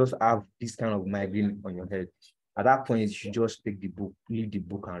 just have this kind of migraine on your head. At that point, you should just take the book, leave the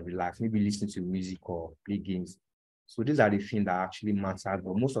book and relax, maybe listen to music or play games. So these are the things that actually matter,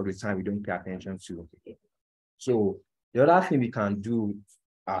 but most of the time we don't pay attention to. So the other thing we can do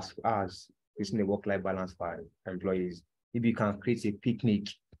as creating a work-life balance for employees, maybe you can create a picnic.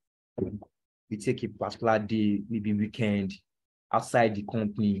 We take a particular day, maybe weekend, outside the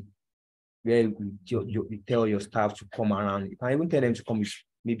company, where you tell your staff to come around. You can even tell them to come with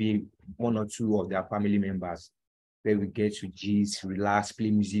maybe one or two of their family members, where we get to gist, relax,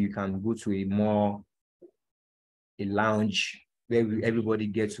 play music. You can go to a mall, a lounge, where everybody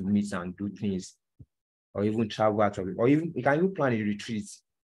gets to meet and do things, or even travel out of it, or even you can even plan a retreat,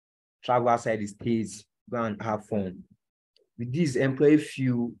 travel outside the states, go and have fun. With these employees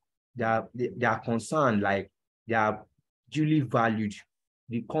feel that they are concerned, like they are duly valued.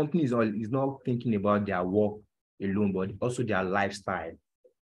 The company is not thinking about their work alone, but also their lifestyle.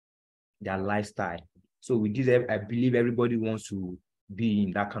 So with this, I believe everybody wants to be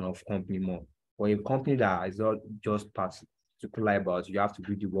in that kind of company more. Or a company that is not just particular about you have to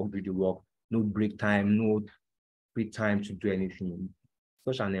do the work, no break time, no free time to do anything.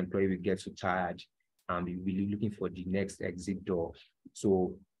 Such an employee will get too tired and be really looking for the next exit door.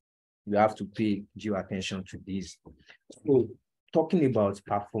 So you have to pay due attention to this. So talking about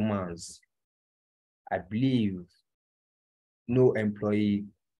performance, I believe no employee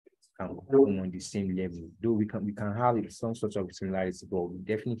can perform on the same level. Though we can have some sort of similarity, but we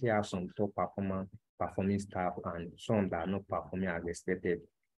definitely have some top performing staff and some that are not performing as expected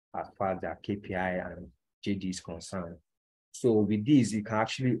as far as their KPI and JD is concerned. So with this, you can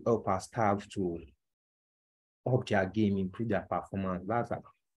actually help our staff to up their game, improve their performance. That's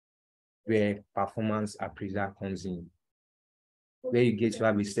where performance appraisal comes in, where you get to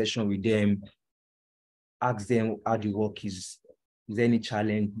have a session with them, ask them how the work is there any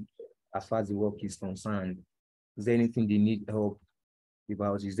challenge as far as the work is concerned? Is there anything they need help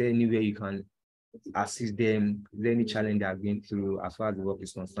about? Is there any way you can assist them? Is there any challenge they are going through as far as the work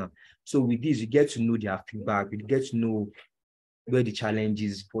is concerned? So with this, you get to know their feedback, you get to know where the challenge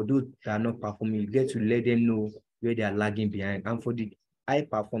is. For those that are not performing, you get to let them know where they are lagging behind. And for the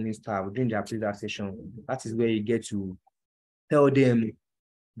high-performing staff during their appraisal session, that is where you get to tell them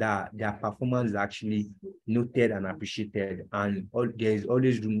that their performance is actually noted and appreciated, and there is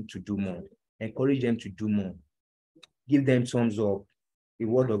always room to do more. Encourage them to do more. Give them thumbs up, a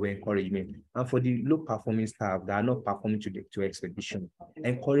word of encouragement. And for the low-performing staff that are not performing to expectation,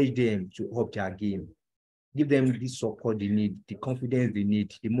 encourage them to up their game. Give them the support they need, the confidence they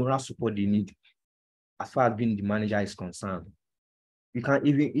need, the moral support they need as far as being the manager is concerned. we can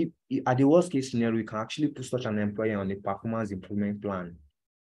even, if at the worst case scenario, we can actually put such an employee on a performance improvement plan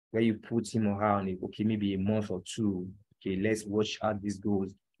where you put him or her on a, okay, maybe a month or two. Okay, let's watch how this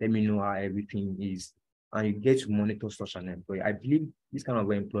goes. Let me know how everything is. And you get to monitor such an employee. I believe this kind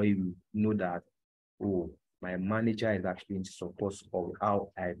of employee will know that, oh, my manager is actually in support of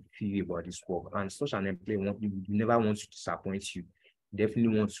how I feel about this work. And such an employee you never want to disappoint you. You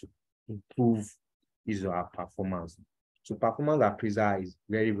definitely want to improve his or her performance. So performance appraisal is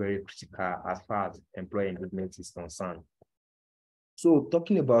very, very critical as far as employee engagement is concerned. So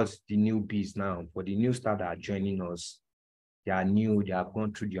talking about the newbies now, for the new staff that are joining us, they are new, they have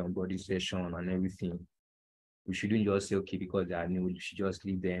gone through the onboarding session and everything. We shouldn't just say, okay, because they are new, we should just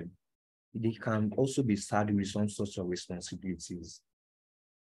leave them. They can also be saddled with some sorts of responsibilities.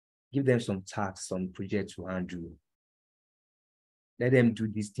 Give them some tasks, some projects to handle. Let them do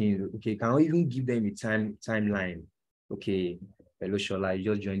these things. Okay, can we even give them a timeline? Okay, hello Shola, you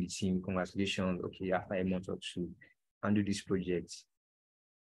just joined the team. Congratulations. Okay, after a month or two, handle this project.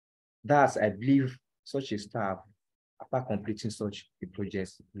 That's, I believe, such a staff, after completing such a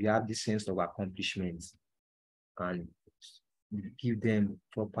project, we have this sense of accomplishment and give them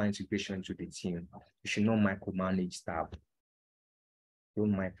proper integration to the team. You should not micromanage staff.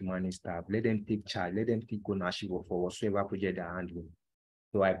 Don't micromanage staff. Let them take charge. Let them take ownership for whatsoever project they're handling.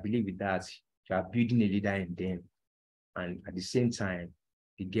 So I believe with that, you are building a leader in them. And at the same time,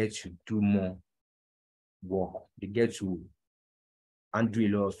 they get to do more work. They get to handle a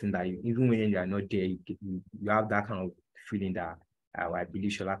lot of things that even when they are not there, you have that kind of feeling that I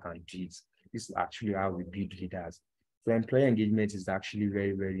believe Shola can do it. This is actually how we build leaders. So employee engagement is actually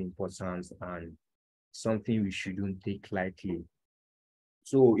very, very important and something we shouldn't take lightly.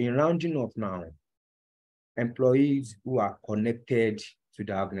 So in rounding up now, employees who are connected to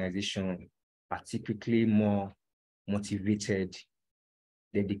the organization are typically more motivated,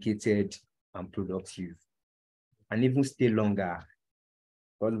 dedicated, and productive, and even stay longer.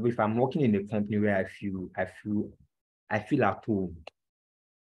 But if I'm working in a company where I feel at home,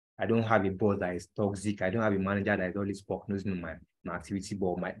 I don't have a boss that is toxic. I don't have a manager that is always prognosing my activity,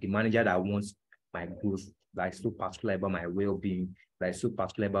 but the manager that wants my growth, that is so particular about my well-being, that is so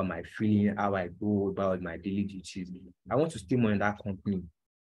particular about my feeling, how I go about my daily duties. I want to stay more in that company.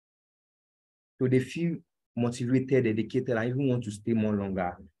 So they feel motivated, dedicated, and even want to stay more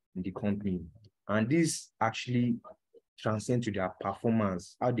longer in the company. And this actually transcends to their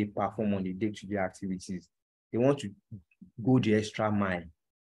performance, how they perform on the day-to-day activities. They want to go the extra mile,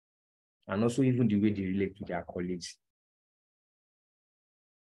 and also even the way they relate to their colleagues.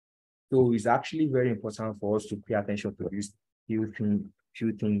 So it's actually very important for us to pay attention to this few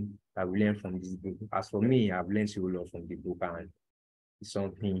things that we learn from this book. As for me, I've learned a lot from the book, and it's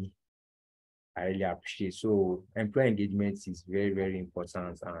something I really appreciate. So employee engagement is very, very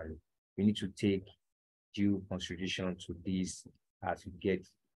important, and we need to take due consideration to this as we get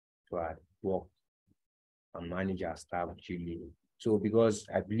to our work and manage our staff duly. So because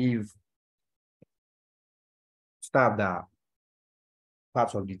I believe staff that are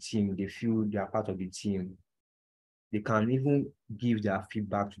part of the team, they feel they are part of the team, they can even give their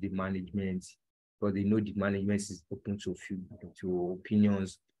feedback to the management, because they know the management is open to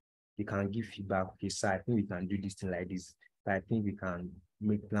opinions. They can give feedback. Okay, sir, I think we can do this thing like this. I think we can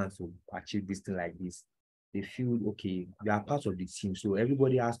make plans to achieve this thing like this. They feel, okay, they are part of the team. So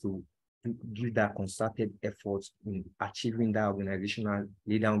everybody has to give that concerted effort in achieving that organizational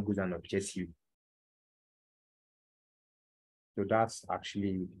laid-down goals and objectives. So that's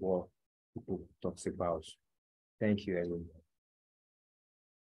actually what the book talks about. Thank you, everyone.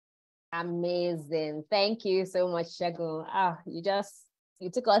 Amazing. Thank you so much, Segun. You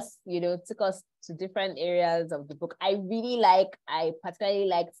took us to different areas of the book. I particularly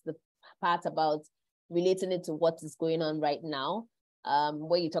liked the part about relating it to what is going on right now,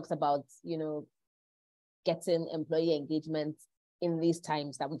 where you talked about, getting employee engagement in these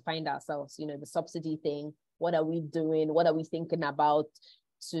times that we find ourselves, the subsidy thing. What are we doing? What are we thinking about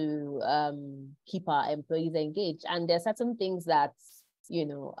to keep our employees engaged? And there are certain things that, we're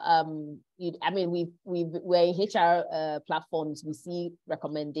in HR platforms, we see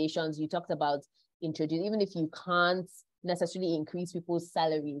recommendations. You talked about introducing, even if you can't necessarily increase people's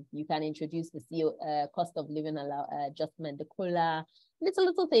salary, you can introduce the cost of living adjustment, the COLA,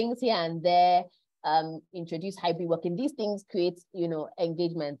 little things here and there. Introduce hybrid working. These things create,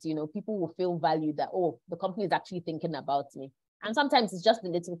 engagement. People will feel valued that, oh, the company is actually thinking about me. And sometimes it's just the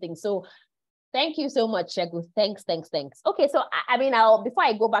little things. So thank you so much, Segun. Thanks. Okay, so before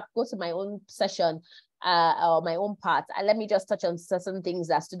I go to my own session, or my own part, let me just touch on certain things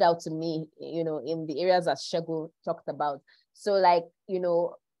that stood out to me, in the areas that Segun talked about. So like,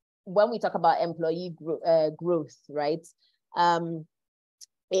 when we talk about employee growth, right? An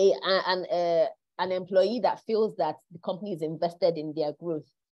employee that feels that the company is invested in their growth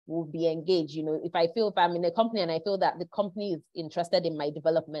will be engaged. If I'm in a company and I feel that the company is interested in my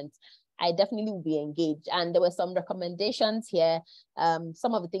development, I definitely will be engaged. And there were some recommendations here.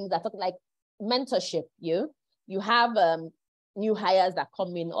 Some of the things that talk like mentorship. You have new hires that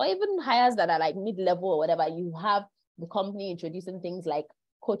come in, or even hires that are like mid-level or whatever. You have the company introducing things like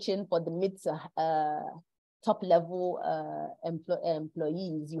coaching for the mid to top level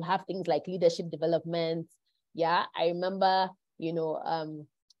employees. You have things like leadership development. Yeah, I remember,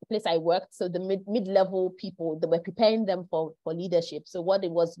 the place I worked, so the mid-level people, they were preparing them for leadership. So what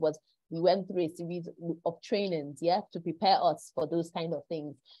it was we went through a series of trainings, yeah, to prepare us for those kind of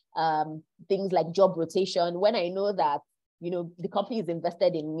things. Things like job rotation. When I know that, the company is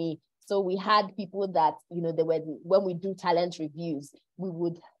invested in me. So we had people that, when we do talent reviews, we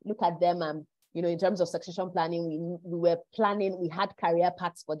would look at them and, in terms of succession planning, we had career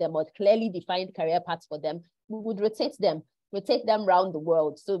paths for them, or clearly defined career paths for them. We would rotate them around the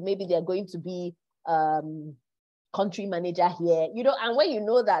world. So maybe they're going to be country manager here, and when you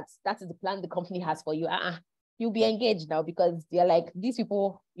know that is the plan the company has for you, you'll be engaged now, because they're like, these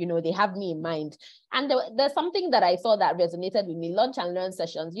people, they have me in mind. And there's something that I saw that resonated with me, lunch and learn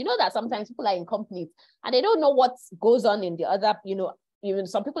sessions. That sometimes people are in companies and they don't know what goes on in the other, even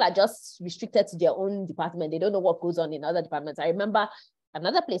some people are just restricted to their own department. They don't know what goes on in other departments. I remember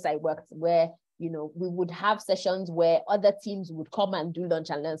another place I worked where, we would have sessions where other teams would come and do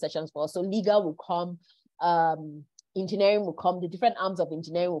lunch and learn sessions for us. So legal would come, engineering would come, the different arms of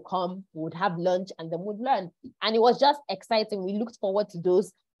engineering would come, we would have lunch and then we'd learn. And it was just exciting. We looked forward to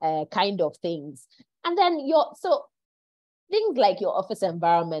those kind of things. And then things like your office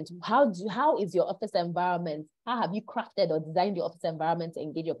environment. How is your office environment? How have you crafted or designed your office environment to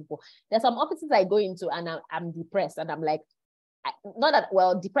engage your people? There's some offices I go into and I'm depressed, and I'm like, not that,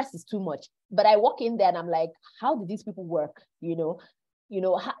 well, depressed is too much, but I walk in there and I'm like, how do these people work? The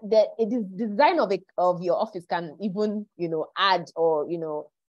design of your office can even, add or,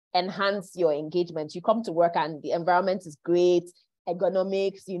 enhance your engagement. You come to work and the environment is great,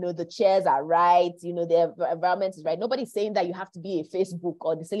 ergonomics, the chairs are right, the environment is right. Nobody's saying that you have to be a Facebook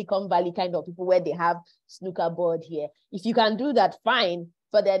or the Silicon Valley kind of people where they have snooker board here. If you can do that, fine,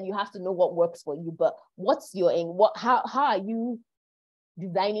 but then you have to know what works for you. But how are you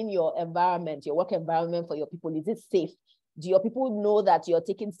designing your environment, your work environment for your people? Is it safe? Do your people know that you're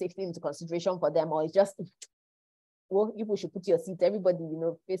taking safety into consideration for them, or it's just, well, people should put your seats, everybody,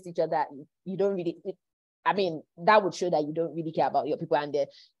 face each other. You don't really, that would show that you don't really care about your people, and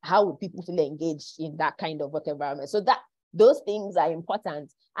how would people feel engaged in that kind of work environment? So those things are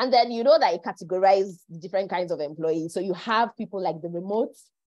important. And then that you categorize different kinds of employees. So you have people like the remote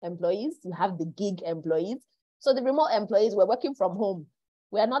employees, you have the gig employees. So the remote employees, we're working from home.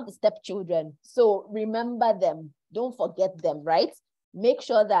 We are not the stepchildren. So remember them. Don't forget them, right? Make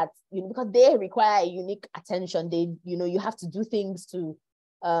sure that, because they require a unique attention. You have to do things to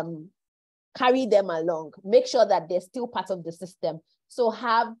carry them along. Make sure that they're still part of the system. So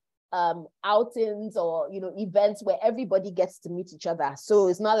have outings or, events where everybody gets to meet each other. So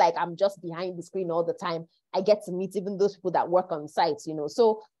it's not like I'm just behind the screen all the time. I get to meet even those people that work on site,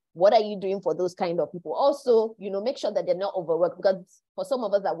 So what are you doing for those kind of people? Also, make sure that they're not overworked, because for some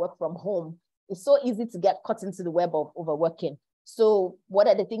of us that work from home, it's so easy to get caught into the web of overworking. So what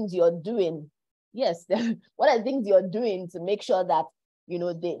are the things you're doing? Yes, what are the things you're doing to make sure that,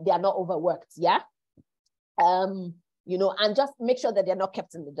 they are not overworked? Yeah. And just make sure that they're not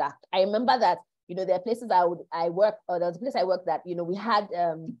kept in the dark. I remember that, there are places there was a place I worked that, we had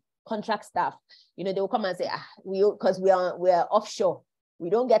contract staff, they will come and say, because we're offshore, we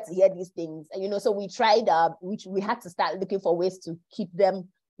don't get to hear these things. So we tried, we had to start looking for ways to keep them,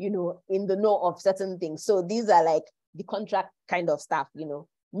 in the know of certain things. So these are like the contract kind of stuff,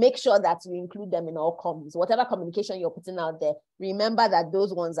 make sure that we include them in all comms. Whatever communication you're putting out there, remember that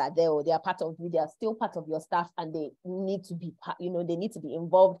those ones are there, or they are part of you, they are still part of your staff, and they need to be, they need to be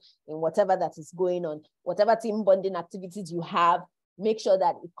involved in whatever that is going on. Whatever team bonding activities you have, make sure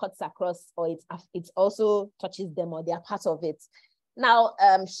that it cuts across, or it also touches them, or they are part of it. Now,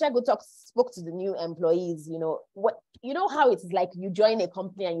 Segun spoke to the new employees, how it is like you join a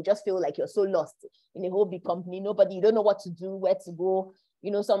company and you just feel like you're so lost in a whole big company. You don't know what to do, where to go.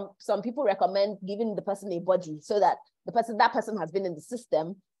 Some people recommend giving the person a buddy, so that that person has been in the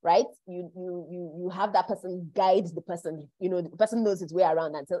system, right? You have that person guide the person, the person knows his way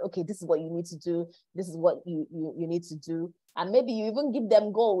around and says, okay, this is what you need to do. This is what you need to do. And maybe you even give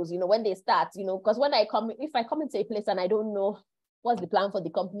them goals, when they start, because if I come into a place and I don't know what's the plan for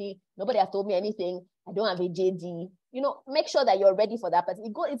the company, nobody has told me anything, I don't have a JD, make sure that you're ready for that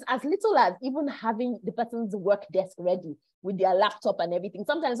person. It's as little as even having the person's work desk ready with their laptop and everything.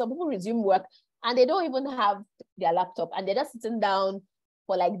 Sometimes some people resume work and they don't even have their laptop and they're just sitting down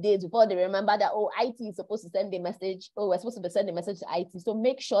for like days before they remember that, oh, IT is supposed to send a message. Oh, we're supposed to send a message to IT. So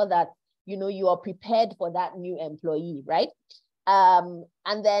make sure that, you are prepared for that new employee, right? And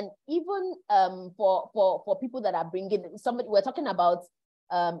then even for people that are bringing somebody, we're talking about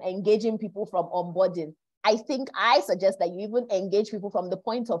engaging people from onboarding. I suggest that you even engage people from the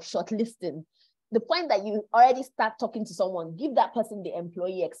point of shortlisting. The point that you already start talking to someone, give that person the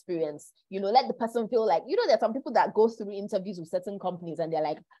employee experience, let the person feel like, there's some people that go through interviews with certain companies and they're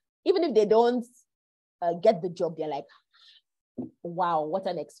like, even if they don't get the job, they're like, wow, what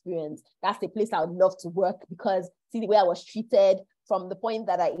an experience. That's the place I would love to work because see the way I was treated from the point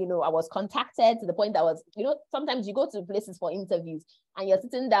that I was contacted to the point that was, sometimes you go to places for interviews and you're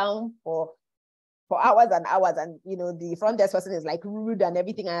sitting down for hours and hours and, the front desk person is like rude and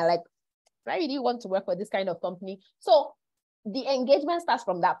everything. And I'm like, I really want to work for this kind of company. So the engagement starts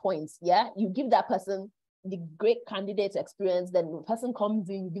from that point. Yeah. You give that person the great candidate experience. Then the person comes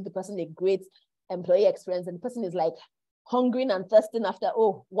in, you give the person a great employee experience. And the person is like hungry and thirsting after,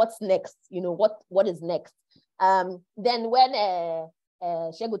 oh, what's next? What is next? Then when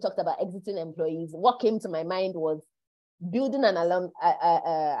Shego talked about exiting employees, what came to my mind was building an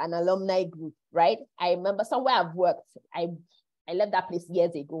alumni group, right? I remember somewhere I've worked, I left that place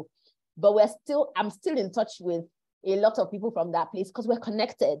years ago, but I'm still in touch with a lot of people from that place because we're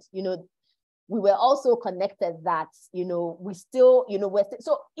connected, we were also connected that, we still,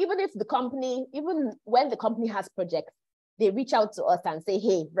 so even when the company has projects, they reach out to us and say,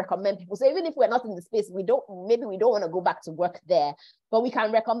 hey, recommend people. So even if we're not in the space, maybe we don't want to go back to work there, but we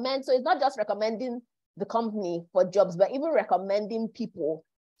can recommend. So it's not just recommending the company for jobs, but even recommending people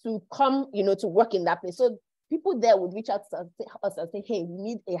to come, to work in that place. So people there would reach out to us and say, hey, we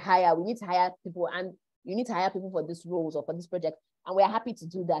need to hire people and you need to hire people for these roles or for this project. And we're happy to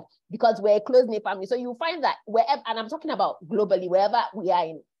do that because we're a close-knit family. So you find that wherever, and I'm talking about globally, wherever we are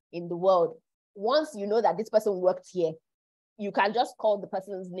in the world, once you know that this person worked here, you can just call the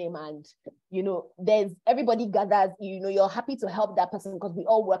person's name and, there's everybody gathers, you're happy to help that person because we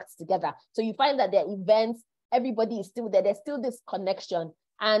all worked together. So you find that there are events, everybody is still there. There's still this connection.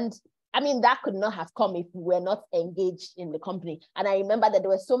 And I mean, that could not have come if we were not engaged in the company. And I remember that there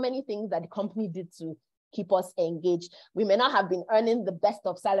were so many things that the company did to keep us engaged. We may not have been earning the best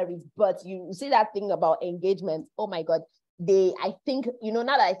of salaries, but you see that thing about engagement. Oh my God. I think, now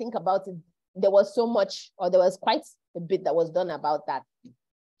that I think about it, there was so much, or there was quite a bit that was done about that.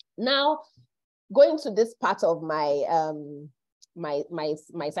 Now, going to this part of my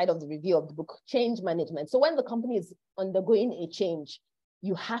my side of the review of the book, change management. So when the company is undergoing a change,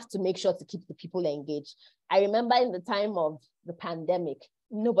 you have to make sure to keep the people engaged. I remember in the time of the pandemic,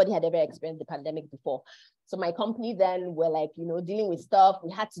 nobody had ever experienced the pandemic before. So my company then were like, dealing with stuff.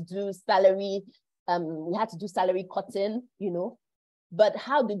 We had to do salary cutting, but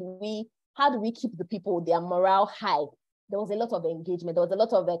how do we keep the people, their morale high? There was a lot of engagement. There was a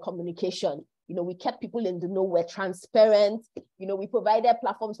lot of communication. We kept people in the know. We're transparent. We provided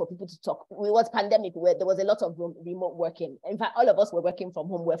platforms for people to talk. It was pandemic where there was a lot of remote working. In fact, all of us were working from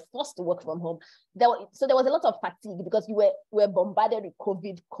home. We're forced to work from home. So there was a lot of fatigue because we were bombarded with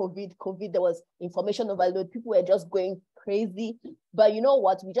COVID. There was information overload. People were just going crazy. But you know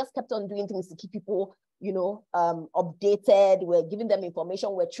what? We just kept on doing things to keep people updated. We're giving them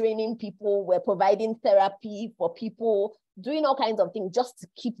information. We're training people. We're providing therapy for people, doing all kinds of things just to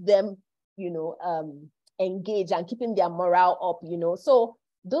keep them, engaged and keeping their morale up, So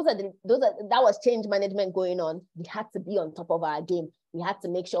that was change management going on. We had to be on top of our game. We had to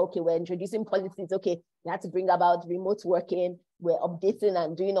make sure, okay, we're introducing policies. Okay, we had to bring about remote working. We're updating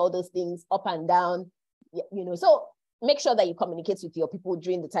and doing all those things up and down, So make sure that you communicate with your people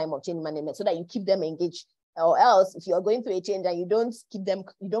during the time of change management so that you keep them engaged. Or else, if you're going through a change and you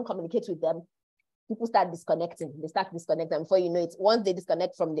don't communicate with them, people start disconnecting. They start disconnecting. Before you know it, once they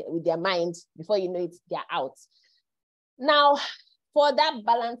disconnect with their minds, before you know it, they're out. Now, for that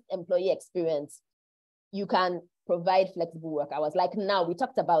balanced employee experience, you can provide flexible work hours. Like now, we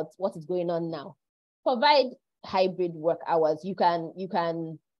talked about what is going on now. Provide hybrid work hours. You can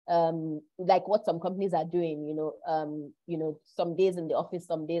like what some companies are doing, some days in the office,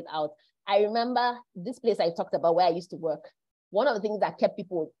 some days out. I remember this place I talked about where I used to work. one of the things that kept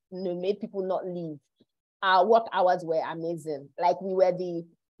people, made people not leave. Our work hours were amazing. Like we were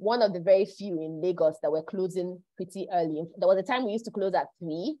one of the very few in Lagos that were closing pretty early. There was a time we used to close at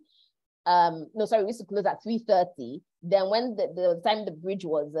 3. We used to close at 3:30. Then when the time the bridge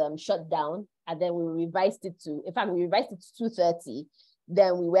was shut down, and then we revised it to 2:30.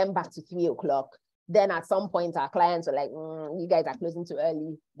 Then we went back to 3 o'clock. Then at some point, our clients were like, you guys are closing too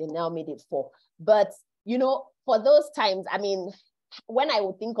early. They now made it 4. But, for those times, I mean, when I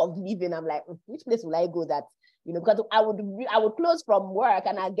would think of leaving, I'm like, which place will I go that, because I would close from work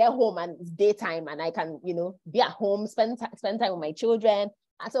and I get home and it's daytime and I can, be at home, spend time with my children.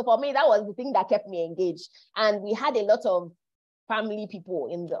 And so for me, that was the thing that kept me engaged. And we had a lot of family people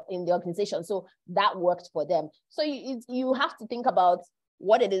in the organization. So that worked for them. So you have to think about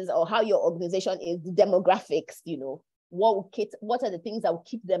what it is or how your organization is, the demographics, what are the things that will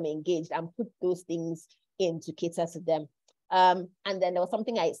keep them engaged, and put those things in to cater to them. And then there was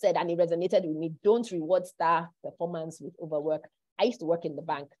something I said and it resonated with me: don't reward staff performance with overwork. I used to work in the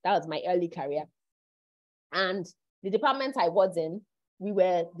bank. That was my early career. And the department I was in, we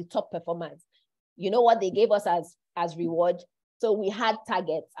were the top performers. You know what they gave us as reward? So we had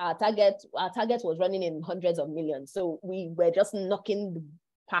targets. Our target was running in hundreds of millions. So we were just knocking the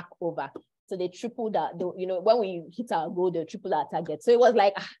pack over. So they tripled that. When we hit our goal, they tripled our target. So it was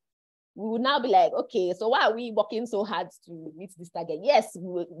like, we would now be like, okay, so why are we working so hard to meet this target? Yes,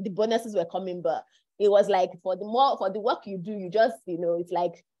 the bonuses were coming, but it was like for the work you do, you just, it's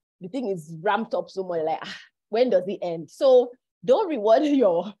like the thing is ramped up so much, like, when does it end? So don't reward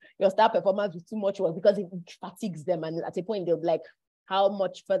your staff performance with too much work, because it fatigues them. And at a point, they'll be like, how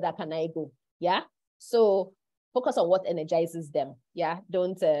much further can I go? Yeah. So focus on what energizes them. Yeah.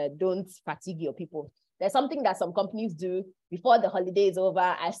 Don't fatigue your people. There's something that some companies do before the holiday is over.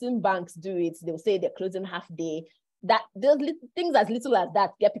 I've seen banks do it. They'll say they're closing half day. That those things as little as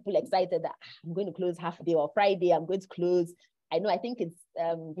that get people excited that I'm going to close half day, or Friday I'm going to close. I think it's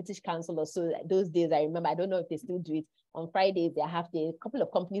British Council or so. Those days I remember. I don't know if they still do it. On Fridays, they're half day. A couple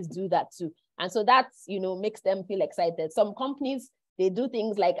of companies do that too. And so that's, makes them feel excited. Some companies, they do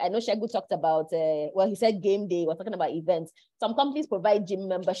things like, I know Shegu talked about, he said game day, we're talking about events. Some companies provide gym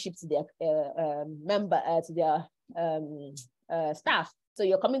membership to their staff. So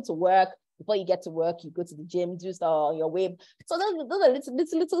you're coming to work, before you get to work, you go to the gym, do stuff on your way. So those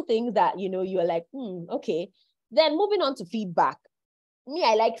are little things that, you're like, okay. Then moving on to feedback. Me,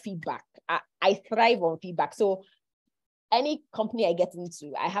 I like feedback. I thrive on feedback. So any company I get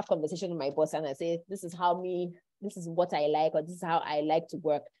into, I have conversation with my boss and I say, this is what I like, or this is how I like to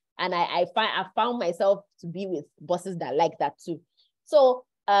work. And I found myself to be with bosses that like that too. So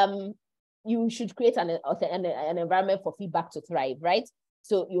you should create an environment for feedback to thrive, right?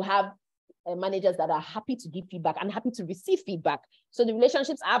 So you have managers that are happy to give feedback and happy to receive feedback. So the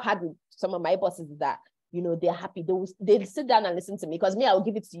relationships I've had with some of my bosses is that, they're happy. They'll sit down and listen to me, because me, I'll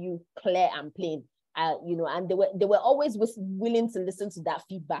give it to you clear and plain. And they were always willing to listen to that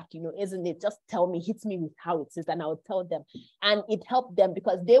feedback, isn't it? Just tell me, hit me with how it is, and I would tell them. And it helped them,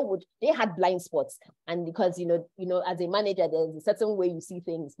 because they had blind spots. And because, as a manager, there's a certain way you see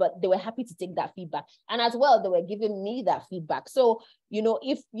things, but they were happy to take that feedback. And as well, they were giving me that feedback. So,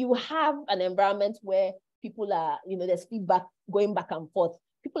 if you have an environment where people are, there's feedback going back and forth,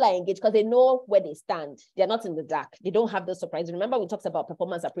 people are engaged because they know where they stand. They're not in the dark. They don't have those surprises. Remember, we talked about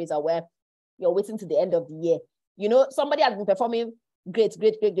performance appraisal, where you're waiting to the end of the year. Somebody has been performing great.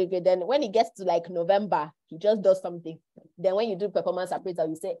 Then when it gets to like November, he just does something. Then when you do performance appraisal,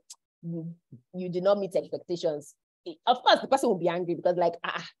 you say, you did not meet expectations. Of course, the person will be angry, because like,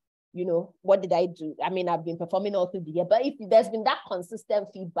 what did I do? I mean, I've been performing all through the year. But if there's been that consistent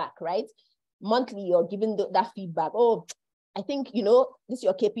feedback, right? Monthly, you're giving that feedback. Oh, I think, this is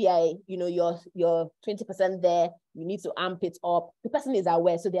your KPI, you're 20% there, you need to amp it up. The person is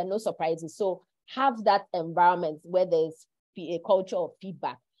aware, so there are no surprises. So have that environment where there's a culture of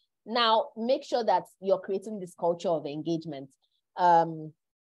feedback. Now, make sure that you're creating this culture of engagement.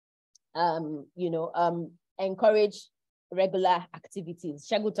 Encourage regular activities.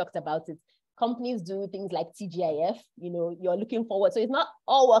 Shegu talked about it. Companies do things like TGIF, you're looking forward. So it's not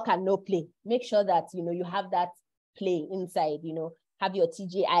all work and no play. Make sure that, you have that play inside, have your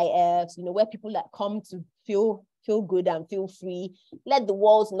TGIFs, where people that come to feel good and feel free. Let the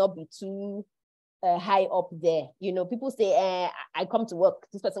walls not be too high up there. People say, I come to work,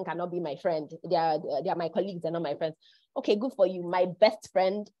 this person cannot be my friend. They are my colleagues, they're not my friends. Okay, good for you. My best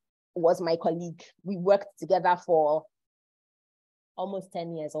friend was my colleague. We worked together for almost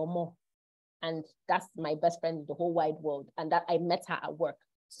 10 years or more. And that's my best friend in the whole wide world. And that I met her at work.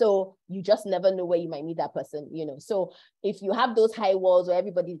 So you just never know where you might meet that person, you know. So if you have those high walls where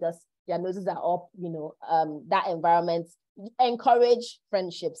everybody just, their noses are up, you know, that environment, encourage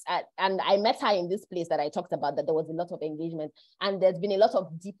friendships. And I met her in this place that I talked about, that there was a lot of engagement, and there's been a lot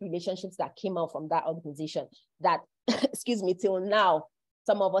of deep relationships that came out from that organization that, excuse me, till now,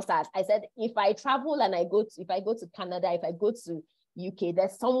 some of us are, I said, if I travel and if I go to Canada, if I go to UK,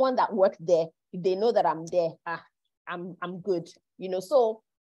 there's someone that worked there. If they know that I'm there, I'm good, you know. So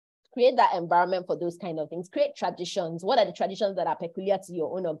create that environment for those kind of things. Create traditions. What are the traditions that are peculiar to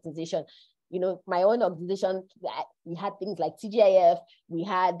your own organization? You know, my own organization, we had things like TGIF. We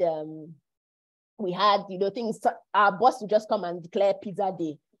had, you know, things. Our boss would just come and declare pizza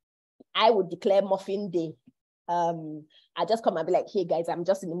day. I would declare muffin day. I just come and be like, hey guys, I'm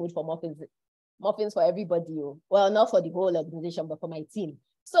just in the mood for muffins. Muffins for everybody. Well, not for the whole organization, but for my team.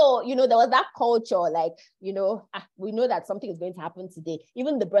 So, you know, there was that culture, like, you know, we know that something is going to happen today.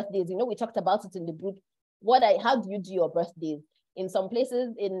 Even the birthdays, you know, we talked about it in the group. How do you do your birthdays? In some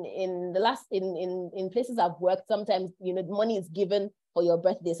places, in places I've worked, sometimes, you know, the money is given for your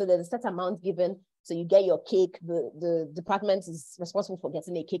birthday. So there's a set amount given. So you get your cake. The department is responsible for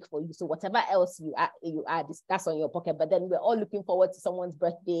getting a cake for you. So whatever else you add, that's on your pocket. But then we're all looking forward to someone's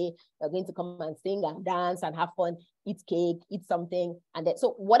birthday. We're going to come and sing and dance and have fun, eat cake, eat something. And then,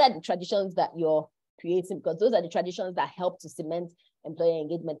 so what are the traditions that you're creating? Because those are the traditions that help to cement employee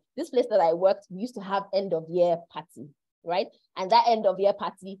engagement. This place that I worked, we used to have end of year party, right? And that end of year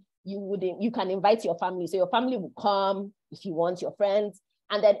party, you can invite your family. So your family will come if you want, your friends.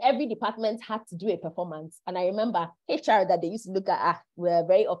 And then every department had to do a performance. And I remember HR that they used to look at, we're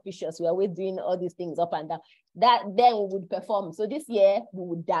very officious. We're always doing all these things up and down. That then we would perform. So this year we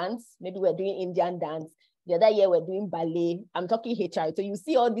would dance. Maybe we're doing Indian dance. The other year we're doing ballet. I'm talking HR. So you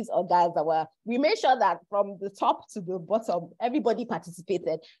see all these organs that we made sure that from the top to the bottom, everybody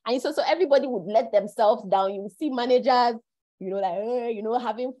participated. And so everybody would let themselves down. You see managers, you know, like, you know,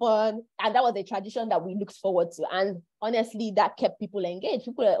 having fun. And that was a tradition that we looked forward to. And honestly, that kept people engaged.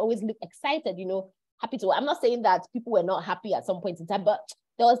 People always look excited, you know, happy to. I'm not saying that people were not happy at some point in time, but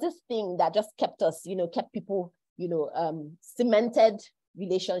there was this thing that just kept us, you know, kept people, you know, cemented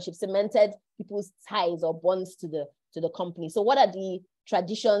relationships, cemented people's ties or bonds to the company. So what are the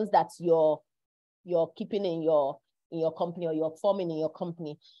traditions that you're keeping in your company, or you're forming in your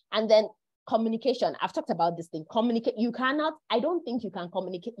company? And then communication. I've talked about this thing. Communicate. I don't think you can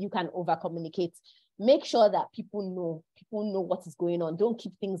communicate. You can over communicate. Make sure that people know what is going on. Don't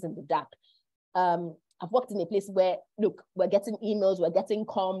keep things in the dark. I've worked in a place where, look, we're getting emails, we're getting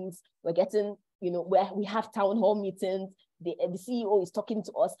comms, we're getting, you know, where we have town hall meetings. The CEO is talking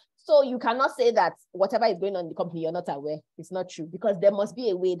to us. So you cannot say that whatever is going on in the company, you're not aware. It's not true, because there must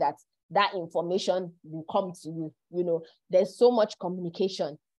be a way that information will come to you. You know, there's so much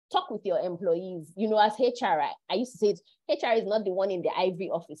communication. Talk with your employees. You know, as HR, I used to say HR is not the one in the ivory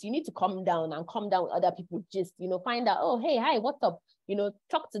office. You need to come down with other people. Just, you know, find out, oh, hey, hi, what's up? You know,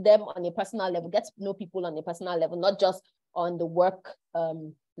 talk to them on a personal level, get to know people on a personal level, not just on the work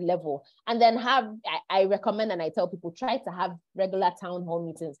level. And then I recommend, and I tell people, try to have regular town hall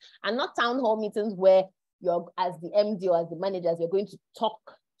meetings, and not town hall meetings where you're, as the MD or as the managers, you're going to talk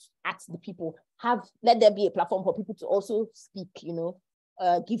at the people. Let there be a platform for people to also speak, you know,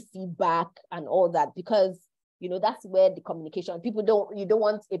 give feedback and all that, because, you know, that's where the communication, you don't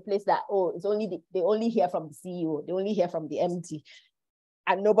want a place that, oh, they only hear from the CEO, they only hear from the MD,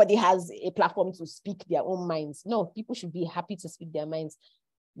 and nobody has a platform to speak their own minds. No, people should be happy to speak their minds.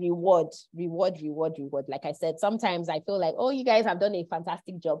 Reward. Like I said, sometimes I feel like, oh, you guys have done a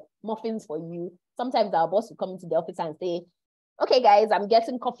fantastic job. Muffins for you. Sometimes our boss will come into the office and say, okay, guys, I'm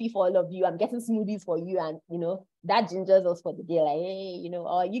getting coffee for all of you. I'm getting smoothies for you. And, you know, that gingers us for the day. Like, hey, you know,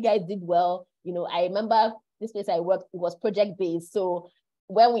 oh, you guys did well. You know, I remember this place I worked, it was project-based. So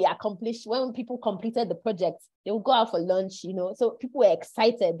when people completed the project, they would go out for lunch, you know. So people were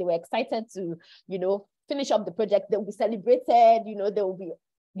excited. They were excited to, you know, finish up the project. They will be celebrated, you know, they will be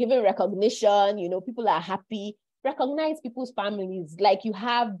given recognition, you know, people are happy. Recognize people's families. Like you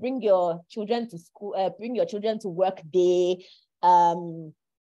have, bring your children to school, bring your children to work day,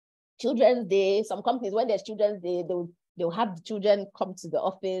 Children's Day. Some companies, when there's Children's Day, they'll have the children come to the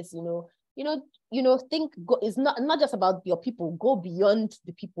office, it's not just about your people, go beyond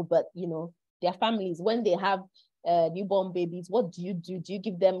the people, but, you know, their families. When they have newborn babies, what do? Do you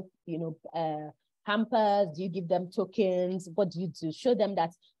give them, you know, hampers? Do you give them tokens? What do you do? Show them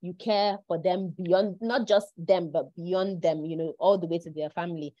that you care for them beyond, not just them, but beyond them, you know, all the way to their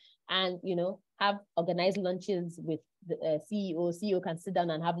family. And, you know, have organized lunches with the CEO. CEO can sit down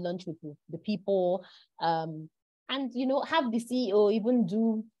and have lunch with the people. and, you know, have the CEO even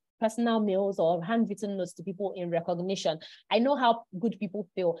do personal mails or handwritten notes to people in recognition. I know how good people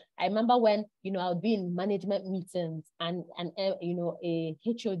feel. I remember when, you know, I would be in management meetings and you know, a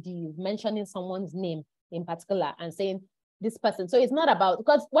HOD mentioning someone's name in particular and saying this person. So it's not about,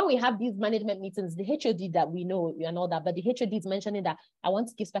 because when we have these management meetings, the HOD that we know and all that, but the HOD is mentioning that I want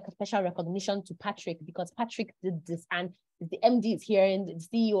to give special recognition to Patrick because Patrick did this, and the MD is hearing, the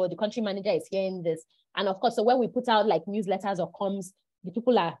CEO, the country manager is hearing this. And of course, so when we put out like newsletters or comms, the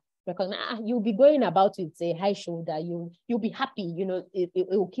people are recognize, you'll be going about with a high shoulder, you'll be happy, you know, it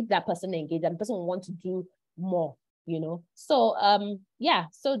will keep that person engaged and the person will want to do more, you know. So yeah,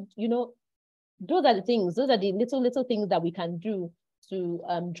 so, you know, those are the things, those are the little things that we can do to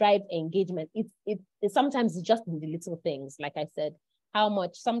drive engagement. It sometimes it's just the little things, like I said, how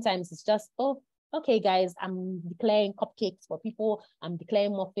much, sometimes it's just, oh, okay, guys, I'm declaring cupcakes for people, I'm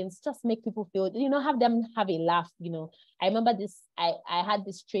declaring muffins, just make people feel, you know, have them have a laugh, you know. I remember this, I had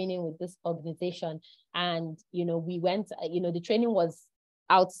this training with this organization and, you know, we went, you know, the training was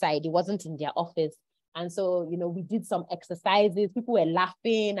outside, it wasn't in their office. And so, you know, we did some exercises, people were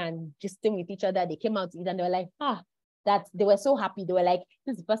laughing and just staying with each other. They came out to eat and they were like, that they were so happy. They were like,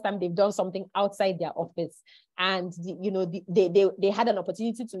 this is the first time they've done something outside their office. And, you know, they had an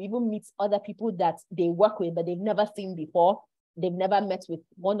opportunity to even meet other people that they work with, but they've never seen before. They've never met with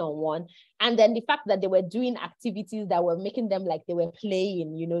one-on-one. And then the fact that they were doing activities that were making them like they were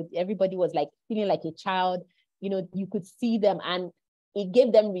playing, you know, everybody was like feeling like a child, you know, you could see them and it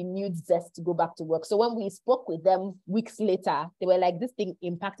gave them renewed zest to go back to work. So when we spoke with them weeks later, they were like, this thing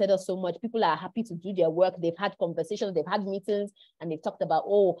impacted us so much. People are happy to do their work. They've had conversations, they've had meetings, and they've talked about,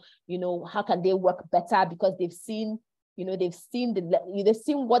 oh, you know, how can they work better? Because they've seen, you know, they've seen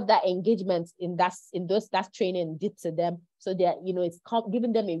what that engagement in that training did to them. So they're, you know, it's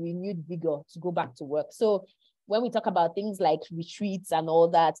giving them a renewed vigor to go back to work. So when we talk about things like retreats and all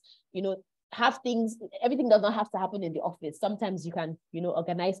that, you know, everything does not have to happen in the office. Sometimes you can, you know,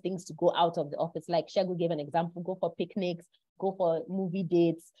 organize things to go out of the office. Like Shegu gave an example, go for picnics, go for movie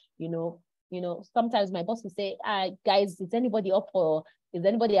dates, you know, sometimes my boss will say, guys, is anybody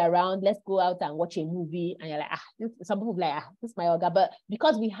around? Let's go out and watch a movie. And you're like, some people be like, this is my orga. But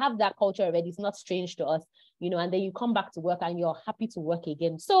because we have that culture already, it's not strange to us, you know, and then you come back to work and you're happy to work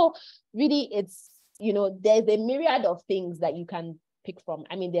again. So really it's, you know, there's a myriad of things that you can pick from.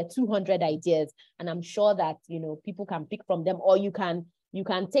 I mean, there are 200 ideas, and I'm sure that, you know, people can pick from them, or you can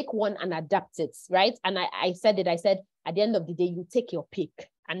take one and adapt it, right? And I said at the end of the day, you take your pick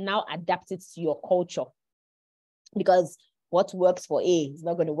and now adapt it to your culture, because what works for A is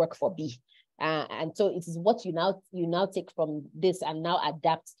not going to work for B. And so it is what you now take from this and now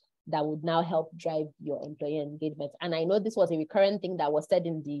adapt that would now help drive your employee engagement. And I know this was a recurrent thing that was said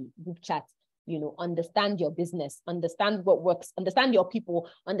in the group chat. You know, understand your business, understand what works, understand your people,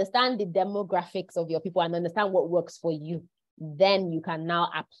 understand the demographics of your people, and understand what works for you. Then you can now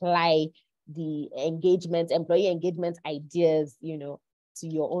apply the employee engagement ideas, you know, to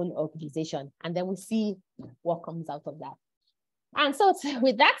your own organization. And then we see what comes out of that. And so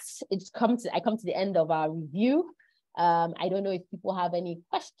with that, I come to the end of our review. I don't know if people have any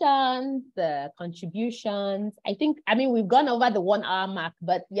questions, contributions. I mean, we've gone over the 1 hour mark,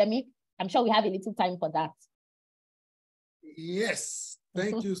 but Yemi, I'm sure we have a little time for that. Yes,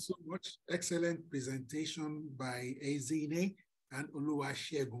 thank you so much. Excellent presentation by Ezine and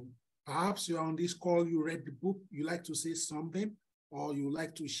Oluwasegun. Perhaps you're on this call, you read the book, you like to say something, or you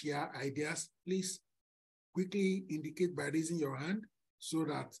like to share ideas, please quickly indicate by raising your hand so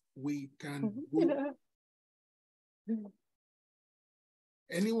that we can go.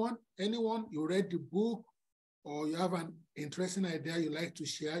 Anyone, you read the book, or you have an interesting idea you like to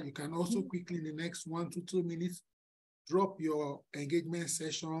share, you can also quickly in the next 1 to 2 minutes, drop your engagement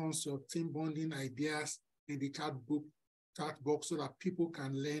sessions, your team bonding ideas in the chat box so that people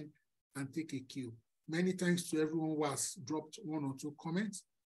can learn and take a cue. Many thanks to everyone who has dropped 1 or 2 comments.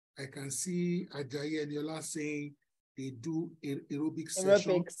 I can see Ajayi and Yola saying they do aerobic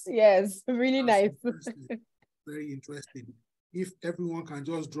sessions. Yes, really nice. Very interesting. If everyone can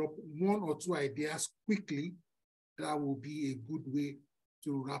just drop 1 or 2 ideas quickly, that will be a good way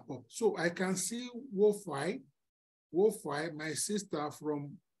to wrap up. So I can see Wofai, my sister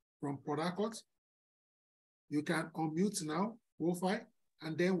from Port Harcourt. You can unmute now, Wofai,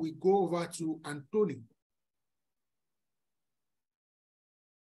 and then we go over to Anthony.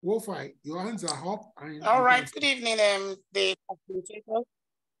 Wofai, your hands are up. All right, good evening, the facilitator.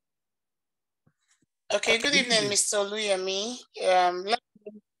 Okay, good evening, Mr. Oluyemi.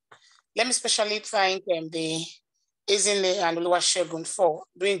 Let me especially thank the Ezine and Oluwasegun for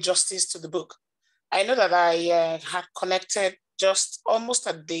doing justice to the book. I know that I had connected just almost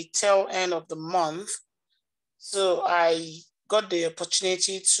at the tail end of the month. So I got the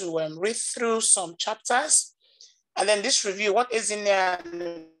opportunity to read through some chapters. And then this review, what Ezinne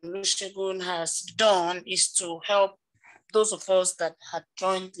and Olusegun has done is to help those of us that had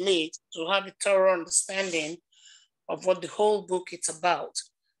joined late to have a thorough understanding of what the whole book is about.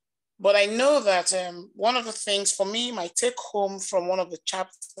 But I know that one of the things for me, my take home from one of the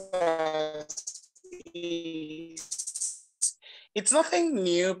chapters is, it's nothing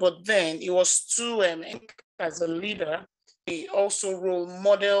new, but then it was to, as a leader, we also role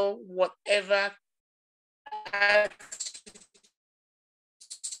model whatever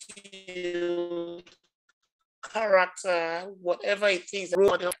attitude, character, whatever it is,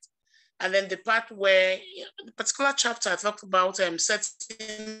 role model. And then the part where the particular chapter I talked about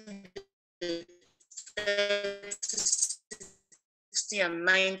setting the 60 and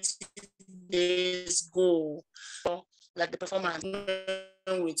 90 days goal, like the performance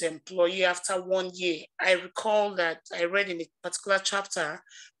with employee after 1 year. I recall that I read in a particular chapter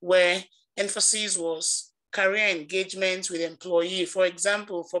where emphasis was career engagement with employee. For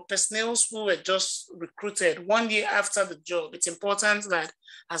example, for personnel who were just recruited 1 year after the job, it's important that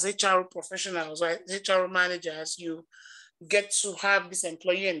as HR professionals, right, HR managers, you get to have this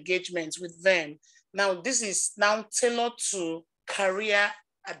employee engagement with them. Now, this is now tailored to career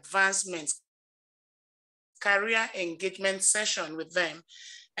advancements, career engagement session with them.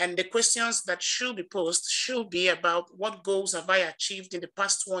 And the questions that should be posed should be about what goals have I achieved in the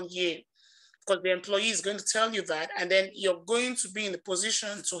past 1 year? Because the employee is going to tell you that, and then you're going to be in the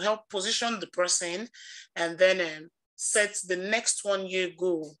position to help position the person and then set the next 1 year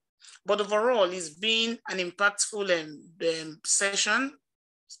goal. But overall, it's been an impactful session.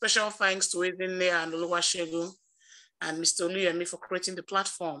 Special thanks to Ezinne and Olusegun and Mr. Oluyemi for creating the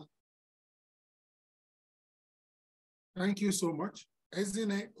platform. Thank you so much.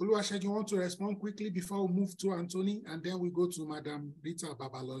 Ezinne, Olusegun, you want to respond quickly before we move to Anthony, and then we go to Madam Rita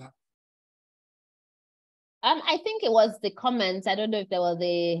Babalola. I think it was the comments. I don't know if there was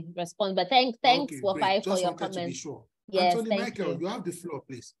a response, but thanks, Wafai, for your comments. Sure. Yes, Anthony Michael, you have the floor,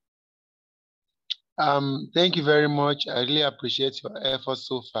 please. Thank you very much. I really appreciate your efforts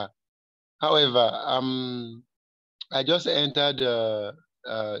so far. However, I just entered the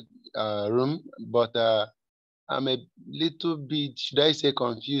room, but I'm a little bit, should I say,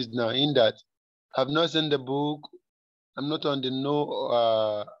 confused now, in that I've not seen the book. I'm not on the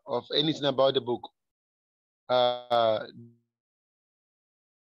know of anything about the book.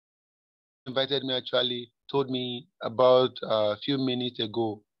 Invited me, actually told me about a few minutes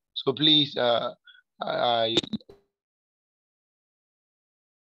ago. So please, I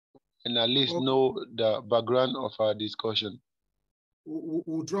and at least know the background of our discussion.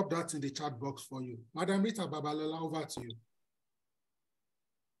 We'll drop that in the chat box for you. Madam Rita Babalola, over to you.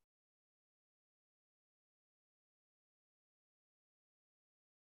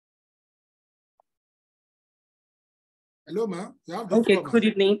 Hello, ma'am. Okay, good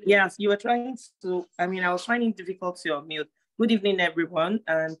evening. Yes, you were trying to, I was finding it difficult to unmute. Good evening, everyone,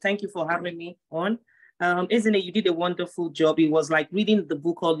 and thank you for having me on. Isn't it, you did a wonderful job. It was like reading the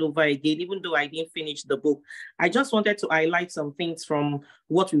book all over again, even though I didn't finish the book. I just wanted to highlight some things from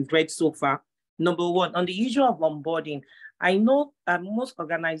what we've read so far. Number one, on the issue of onboarding, I know most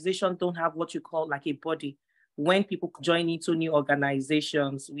organizations don't have what you call like a body. When people join into new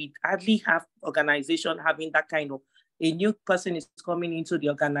organizations, we hardly have organization having that kind of, a new person is coming into the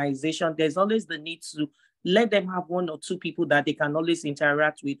organization, there's always the need to let them have one or two people that they can always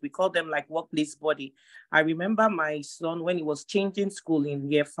interact with. We call them like workplace body. I remember my son, when he was changing school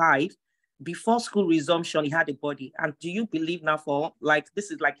in year 5, before school resumption, he had a body. And do you believe now for like,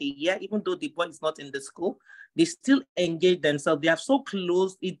 this is like a year, even though the boy is not in the school, they still engage themselves. They are so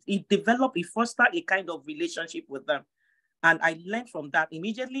close. It developed, it fostered a kind of relationship with them. And I learned from that.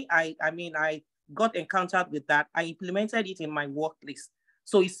 Immediately, I got encountered with that. I implemented it in my workplace.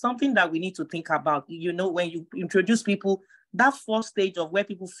 So it's something that we need to think about. You know, when you introduce people, that first stage of where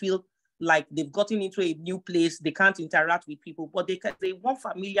people feel like they've gotten into a new place, they can't interact with people, but they want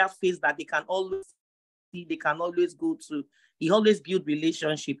familiar face that they can always see, they can always go to. He always build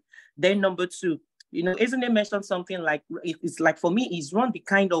relationship. Then number 2, you know, Ezinne mentioned something like, it's like for me, it's run the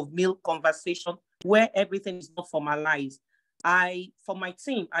kind of meal conversation where everything is not formalized. For my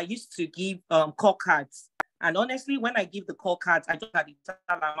team, I used to give call cards. And honestly, when I give the call cards, I just had the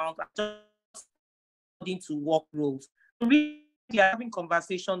total amount, I just into work roles. So really having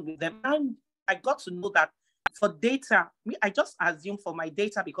conversation with them. And I got to know that for data, I just assume for my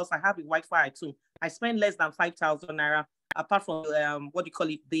data, because I have a Wi-Fi too, I spend less than 5,000 naira, apart from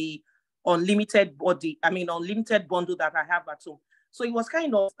the unlimited unlimited bundle that I have at home. So it was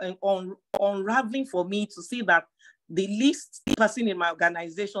kind of unraveling for me to see that the least person in my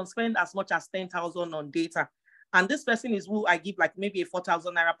organization spend as much as 10,000 on data. And this person is who I give like maybe a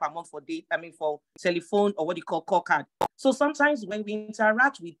 4,000 naira per month for data, for telephone or what you call call card. So sometimes when we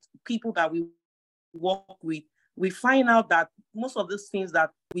interact with people that we work with, we find out that most of these things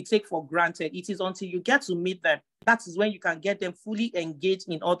that we take for granted, it is until you get to meet them, that is when you can get them fully engaged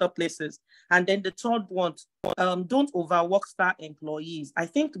in other places. And then the third one, don't overwork star employees. I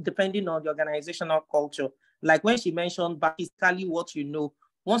think depending on the organizational culture, like when she mentioned basically what you know,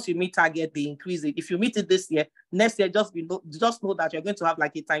 once you meet target, they increase it. If you meet it this year, next year, just know that you're going to have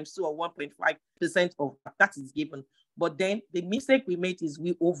like a times 2 or 1.5% of that is given. But then the mistake we made is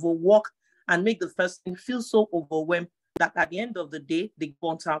we overwork and make the person feel so overwhelmed that at the end of the day, they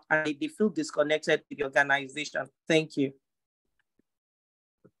burnt out and they feel disconnected with the organization. Thank you.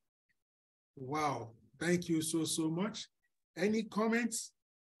 Wow, thank you so much. Any comments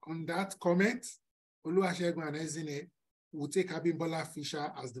on that comment? Oluwasegun and Ezinne will take Abimbola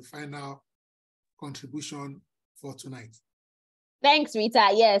Fisher as the final contribution for tonight. Thanks, Rita.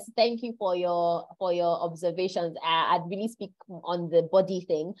 Yes, thank you for your observations. I'd really speak on the body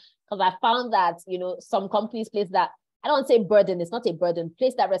thing because I found that, you know, some companies place that, I don't say burden, it's not a burden,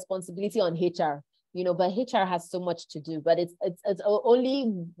 place that responsibility on HR, you know, but HR has so much to do, but it's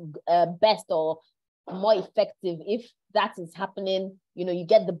only best or more effective if that is happening, you know, you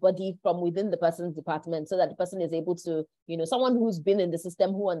get the body from within the person's department so that the person is able to, you know, someone who's been in the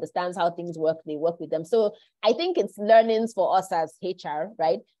system, who understands how things work, they work with them. So I think it's learnings for us as HR,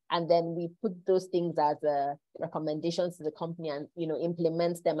 right? And then we put those things as recommendations to the company and, you know,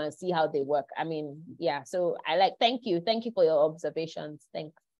 implement them and see how they work. I mean, yeah, so thank you for your observations.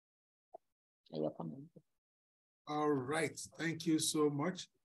 Thanks. And your comments. All right, thank you so much.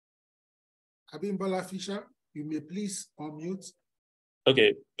 Abimbola Fisher, you may please unmute.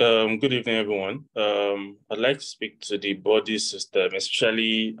 Okay, good evening, everyone. I'd like to speak to the body system,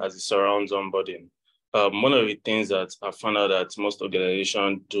 especially as it surrounds onboarding. One of the things that I found out that most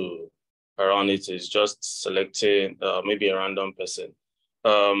organizations do around it is just selecting maybe a random person.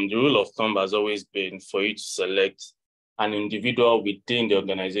 The rule of thumb has always been for you to select an individual within the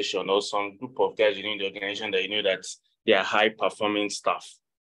organization or some group of guys within the organization that you know that they are high-performing staff.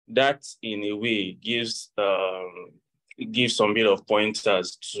 That, in a way, gives some bit of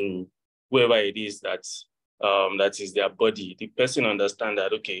pointers to whoever it is that is their body. The person understands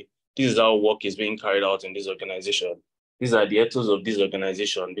that, okay, this is how work is being carried out in this organization. These are the ethos of this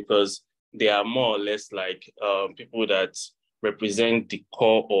organization, because they are more or less like people that represent the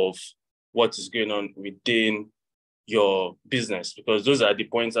core of what is going on within your business, because those are the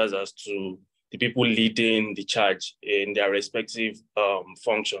pointers as to the people leading the charge in their respective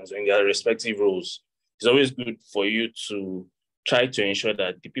functions, in their respective roles. It's always good for you to try to ensure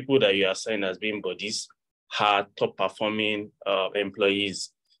that the people that you assign as being bodies are top performing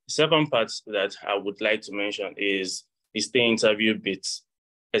employees. The second part that I would like to mention is the stay interview bits,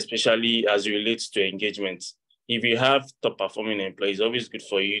 especially as it relates to engagement. If you have top performing employees, it's always good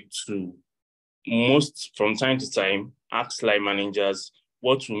for you to from time to time, ask line managers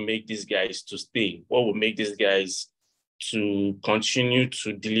what will make these guys to stay, what will make these guys to continue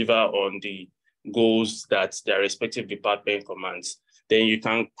to deliver on the goals that their respective department commands. Then you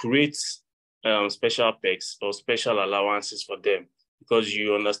can create special perks or special allowances for them, because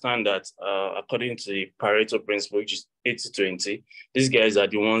you understand that according to the Pareto principle, which is 80-20, these guys are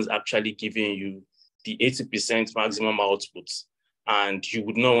the ones actually giving you the 80% maximum output, and you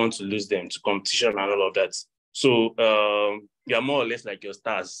would not want to lose them to competition and all of that. So you are more or less like your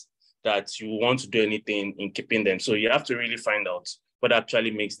stars, that you want to do anything in keeping them. So you have to really find out what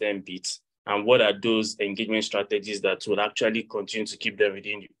actually makes them beat and what are those engagement strategies that will actually continue to keep them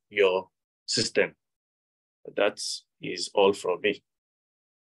within your system. That is all from me.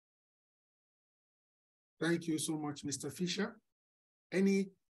 Thank you so much, Mr. Fisher. Any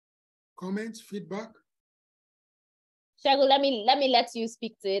comments, feedback? Segun, let me let you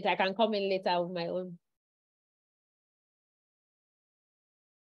speak to it. I can come in later with my own.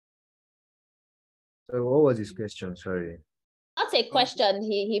 So what was his question? Sorry. Not a question.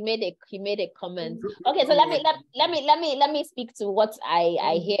 He made a comment. Okay, so let me speak to what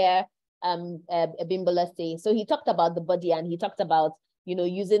I hear Abimbola say. So he talked about the body, and he talked about, you know,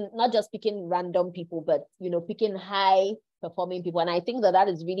 using not just picking random people, but, you know, picking high performing people. And I think that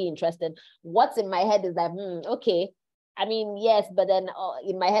is really interesting. What's in my head is that, okay, I mean, yes, but then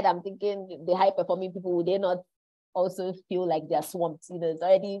in my head, I'm thinking the high performing people, would they not also feel like they're swamped. You know, it's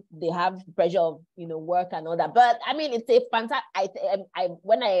already, they have pressure of, you know, work and all that. But I mean, it's a fantastic,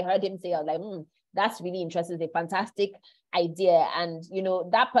 when I heard him say, I was like, that's really interesting. It's a fantastic idea. And, you know,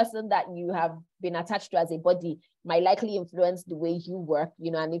 that person that you have been attached to as a body might likely influence the way you work,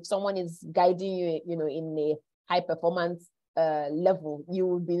 you know, and if someone is guiding you, you know, in a high performance level,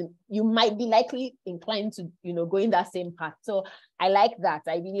 you might be likely inclined to, you know, go in that same path. So I like that.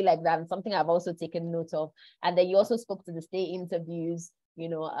 I really like that. And something I've also taken note of. And then you also spoke to the stay interviews, you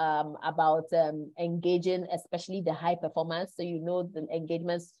know, about engaging, especially the high performers. So, you know, the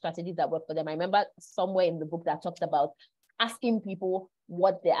engagement strategies that work for them. I remember somewhere in the book that talked about asking people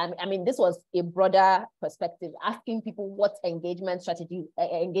what they, I mean, this was a broader perspective, asking people what engagement strategies,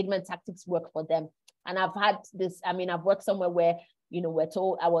 engagement tactics work for them. And I've had this, I mean, I've worked somewhere where, you know, we're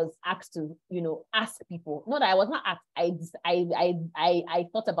told, I was asked to, you know, ask people. No, that I was not asked. I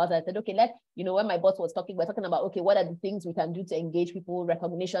thought about it. I said, okay, you know, when my boss was talking, we're talking about, okay, what are the things we can do to engage people,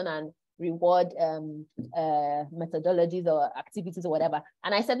 recognition and reward methodologies or activities or whatever.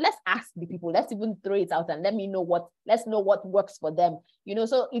 And I said, let's ask the people, let's even throw it out and let's know what works for them. You know,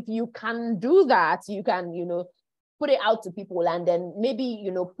 so if you can do that, you can, you know, put it out to people and then maybe,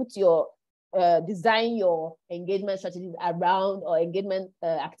 you know, put your, design your engagement strategies around or engagement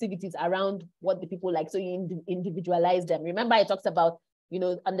activities around what the people like. So you individualize them. Remember, I talked about, you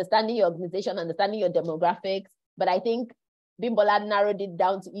know, understanding your organization, understanding your demographics. But I think Bimbola narrowed it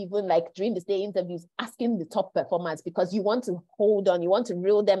down to even like during the stay interviews, asking the top performers, because you want to hold on, you want to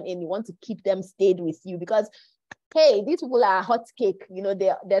reel them in, you want to keep them stayed with you because, hey, these people are hot cake. You know,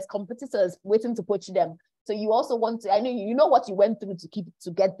 there's competitors waiting to poach them. So you also want to, I know you know what you went through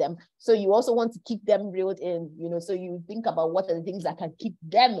to get them. So you also want to keep them reeled in, you know, so you think about what are the things that can keep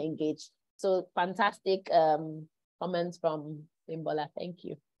them engaged. So fantastic comments from Bimbola. Thank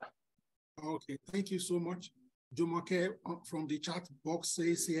you. Okay, thank you so much. Jumoke from the chat box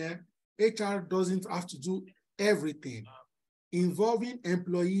says here, HR doesn't have to do everything. Involving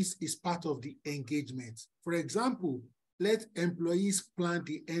employees is part of the engagement. For example, let employees plan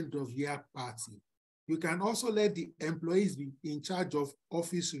the end of year party. You can also let the employees be in charge of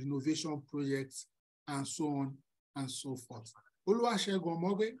office renovation projects and so on and so forth. Oluwasegun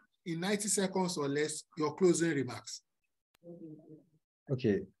Omogbe, in 90 seconds or less, your closing remarks.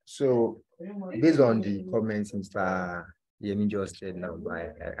 Okay, so based on the comments Mr. Yemi just said now,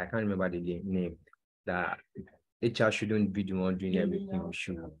 I can't remember the name, that HR shouldn't be the one doing everything. We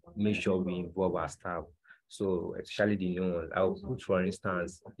should make sure we involve our staff. So especially the new ones. I'll put, for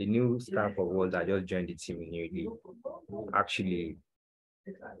instance, the new staff of ours that just joined the team newly. Actually,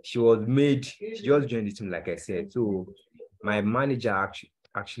 she just joined the team, like I said. So my manager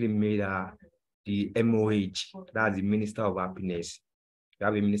actually made her the MOH, that's the Minister of Happiness. We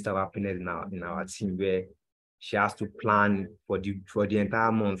have a Minister of Happiness now in our team where she has to plan for the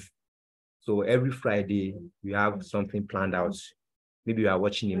entire month. So every Friday, we have something planned out. Maybe we are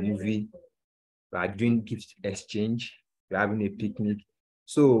watching a movie, we are doing gift exchange, we're having a picnic.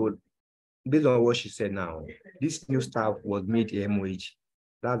 So based on what she said now, this new staff was made a MOH.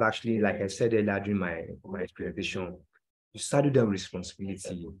 That's actually, like I said earlier during my presentation, you saddle them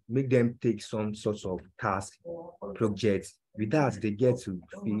responsibility, make them take some sorts of task, projects. With that, they get to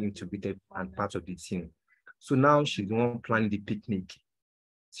feel integrated and part of the team. So now she's the one planning the picnic.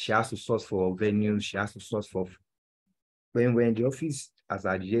 She has to source for venues, she has to source for. When we're in the office, as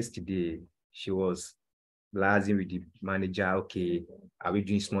at yesterday, she was liaising with the manager, okay, are we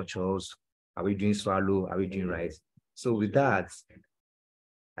doing small chores? Are we doing swallow? Are we doing rice? So with that,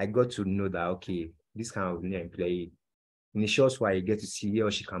 I got to know that, okay, this kind of new employee, in a short while, you get to see he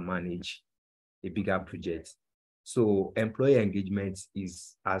or she can manage a bigger project. So employee engagement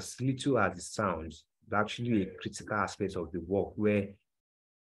is, as little as it sounds, actually a critical aspect of the work where,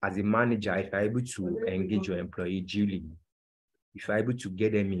 as a manager, if you're able to engage your employee duly, if you're able to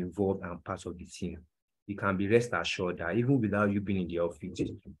get them involved and part of the team, you can be rest assured that even without you being in the office,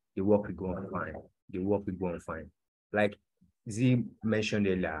 the work will go on fine. The work will go on fine. Like Z mentioned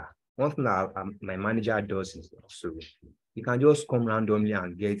earlier, one thing that my manager does is also, you can just come randomly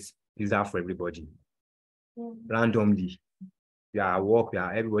and get pizza for everybody. Randomly. You are at work,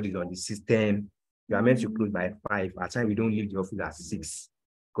 everybody's on the system. You are meant to close by 5. At times, we don't leave the office at 6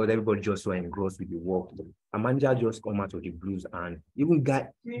 because everybody just so engrossed with the work. A manager just come out of the blues and even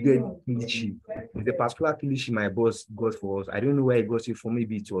get kilishi. The particular kilishi my boss got for us, I don't know where he got it from,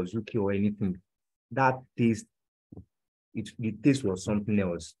 maybe it was UK or anything. That taste, the taste was something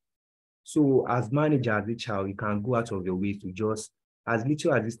else. So as manager, as a child, you can go out of your way to just, as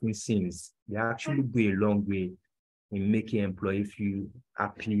little as this thing seems, they actually go a long way in making employee feel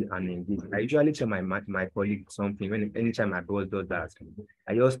happy and engaged. I usually tell my colleague something anytime my boss does that.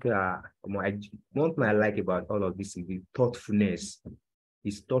 I just one thing I like about all of this is the thoughtfulness.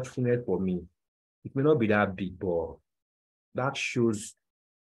 It's thoughtfulness for me. It may not be that big, but that shows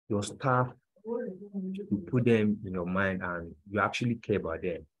your staff, you put them in your mind and you actually care about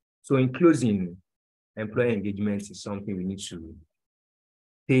them. So in closing, employee engagement is something we need to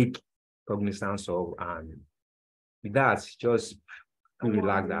take cognizance of, and with that, just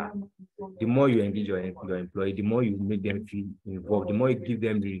relax that. The more you engage your employee, the more you make them feel involved, the more you give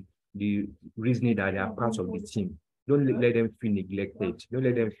them the reasoning that they are part of the team. Don't let them feel neglected. Don't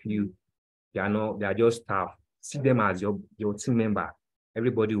let them feel they are just staff. See them as your team member.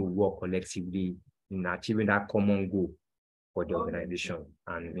 Everybody will work collectively in achieving that common goal for the organization.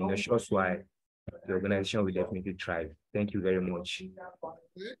 And that's why the organization will definitely thrive. Thank you very much.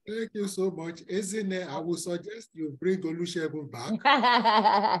 Thank you so much. Ezine, I would suggest you bring Olusegun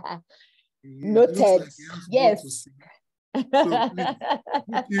back. Noted. Like yes. So please,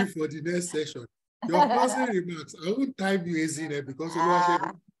 thank you for the next session. Your closing remarks. I won't time you, Ezine, because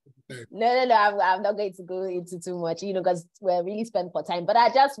Olusegun. No, I'm not going to go into too much, because we're really spent for time. But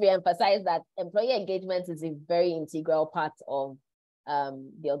I just re-emphasize that employee engagement is a very integral part of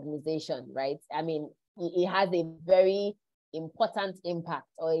the organization, right? I mean, it has a very important impact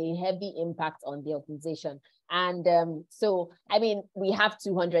or a heavy impact on the organization. And so, I mean, we have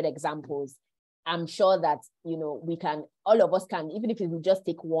 200 examples. I'm sure that, all of us can, even if you just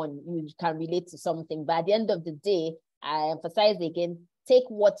take one, you can relate to something. But at the end of the day, I emphasize again, take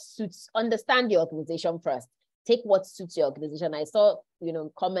what suits, understand your organization first. Take what suits your organization. I saw,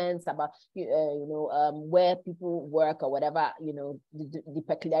 comments about, where people work or whatever, the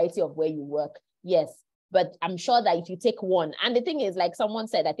peculiarity of where you work. Yes, but I'm sure that if you take one, and the thing is, like someone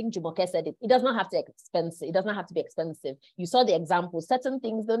said, I think Jumoke said it doesn't have to be expensive. It doesn't have to be expensive. You saw the example. Certain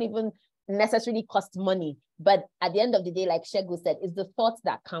things don't even necessarily cost money, but at the end of the day, like Shegu said, it's the thought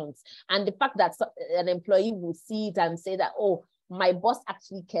that counts. And the fact that an employee will see it and say that, oh, my boss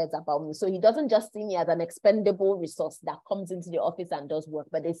actually cares about me. So he doesn't just see me as an expendable resource that comes into the office and does work,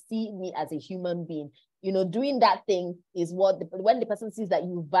 but they see me as a human being. Doing that thing is when the person sees that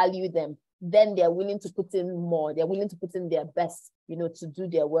you value them, then they're willing to put in more. They're willing to put in their best, to do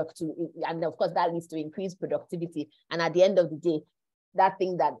their work and of course that leads to increased productivity. And at the end of the day, that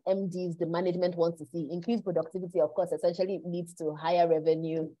thing that MDs, the management wants to see, increased productivity, of course, essentially leads to higher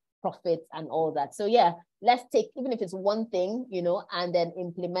revenue, profits, and all that. So yeah, let's take, even if it's one thing, and then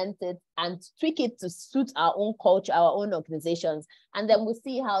implement it and tweak it to suit our own culture, our own organizations. And then we'll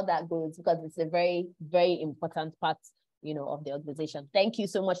see how that goes, because it's a very, very important part, of the organization. Thank you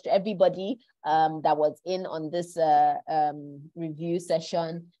so much to everybody that was in on this review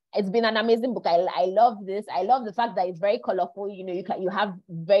session. It's been an amazing book. I love this. I love the fact that it's very colorful. You have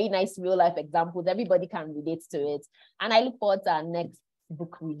very nice real life examples. Everybody can relate to it. And I look forward to our next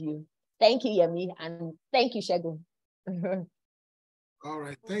book review. Thank you, Yemi, and thank you, Shegu. All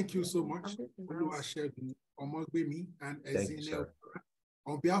right, thank you so much, Oluwasegun Omogbemi and Ezine.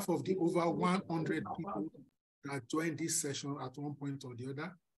 On behalf of the over 100 people that joined this session at one point or the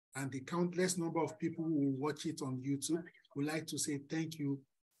other, and the countless number of people who will watch it on YouTube, we'd like to say thank you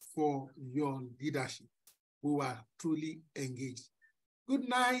for your leadership. We were truly engaged. Good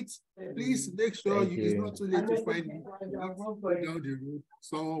night. Please make sure it's not too late to find me. Down the road,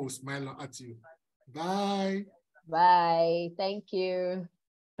 someone will smile at you. Bye. Bye. Thank you.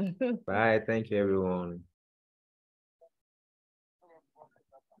 Bye. Thank you, everyone.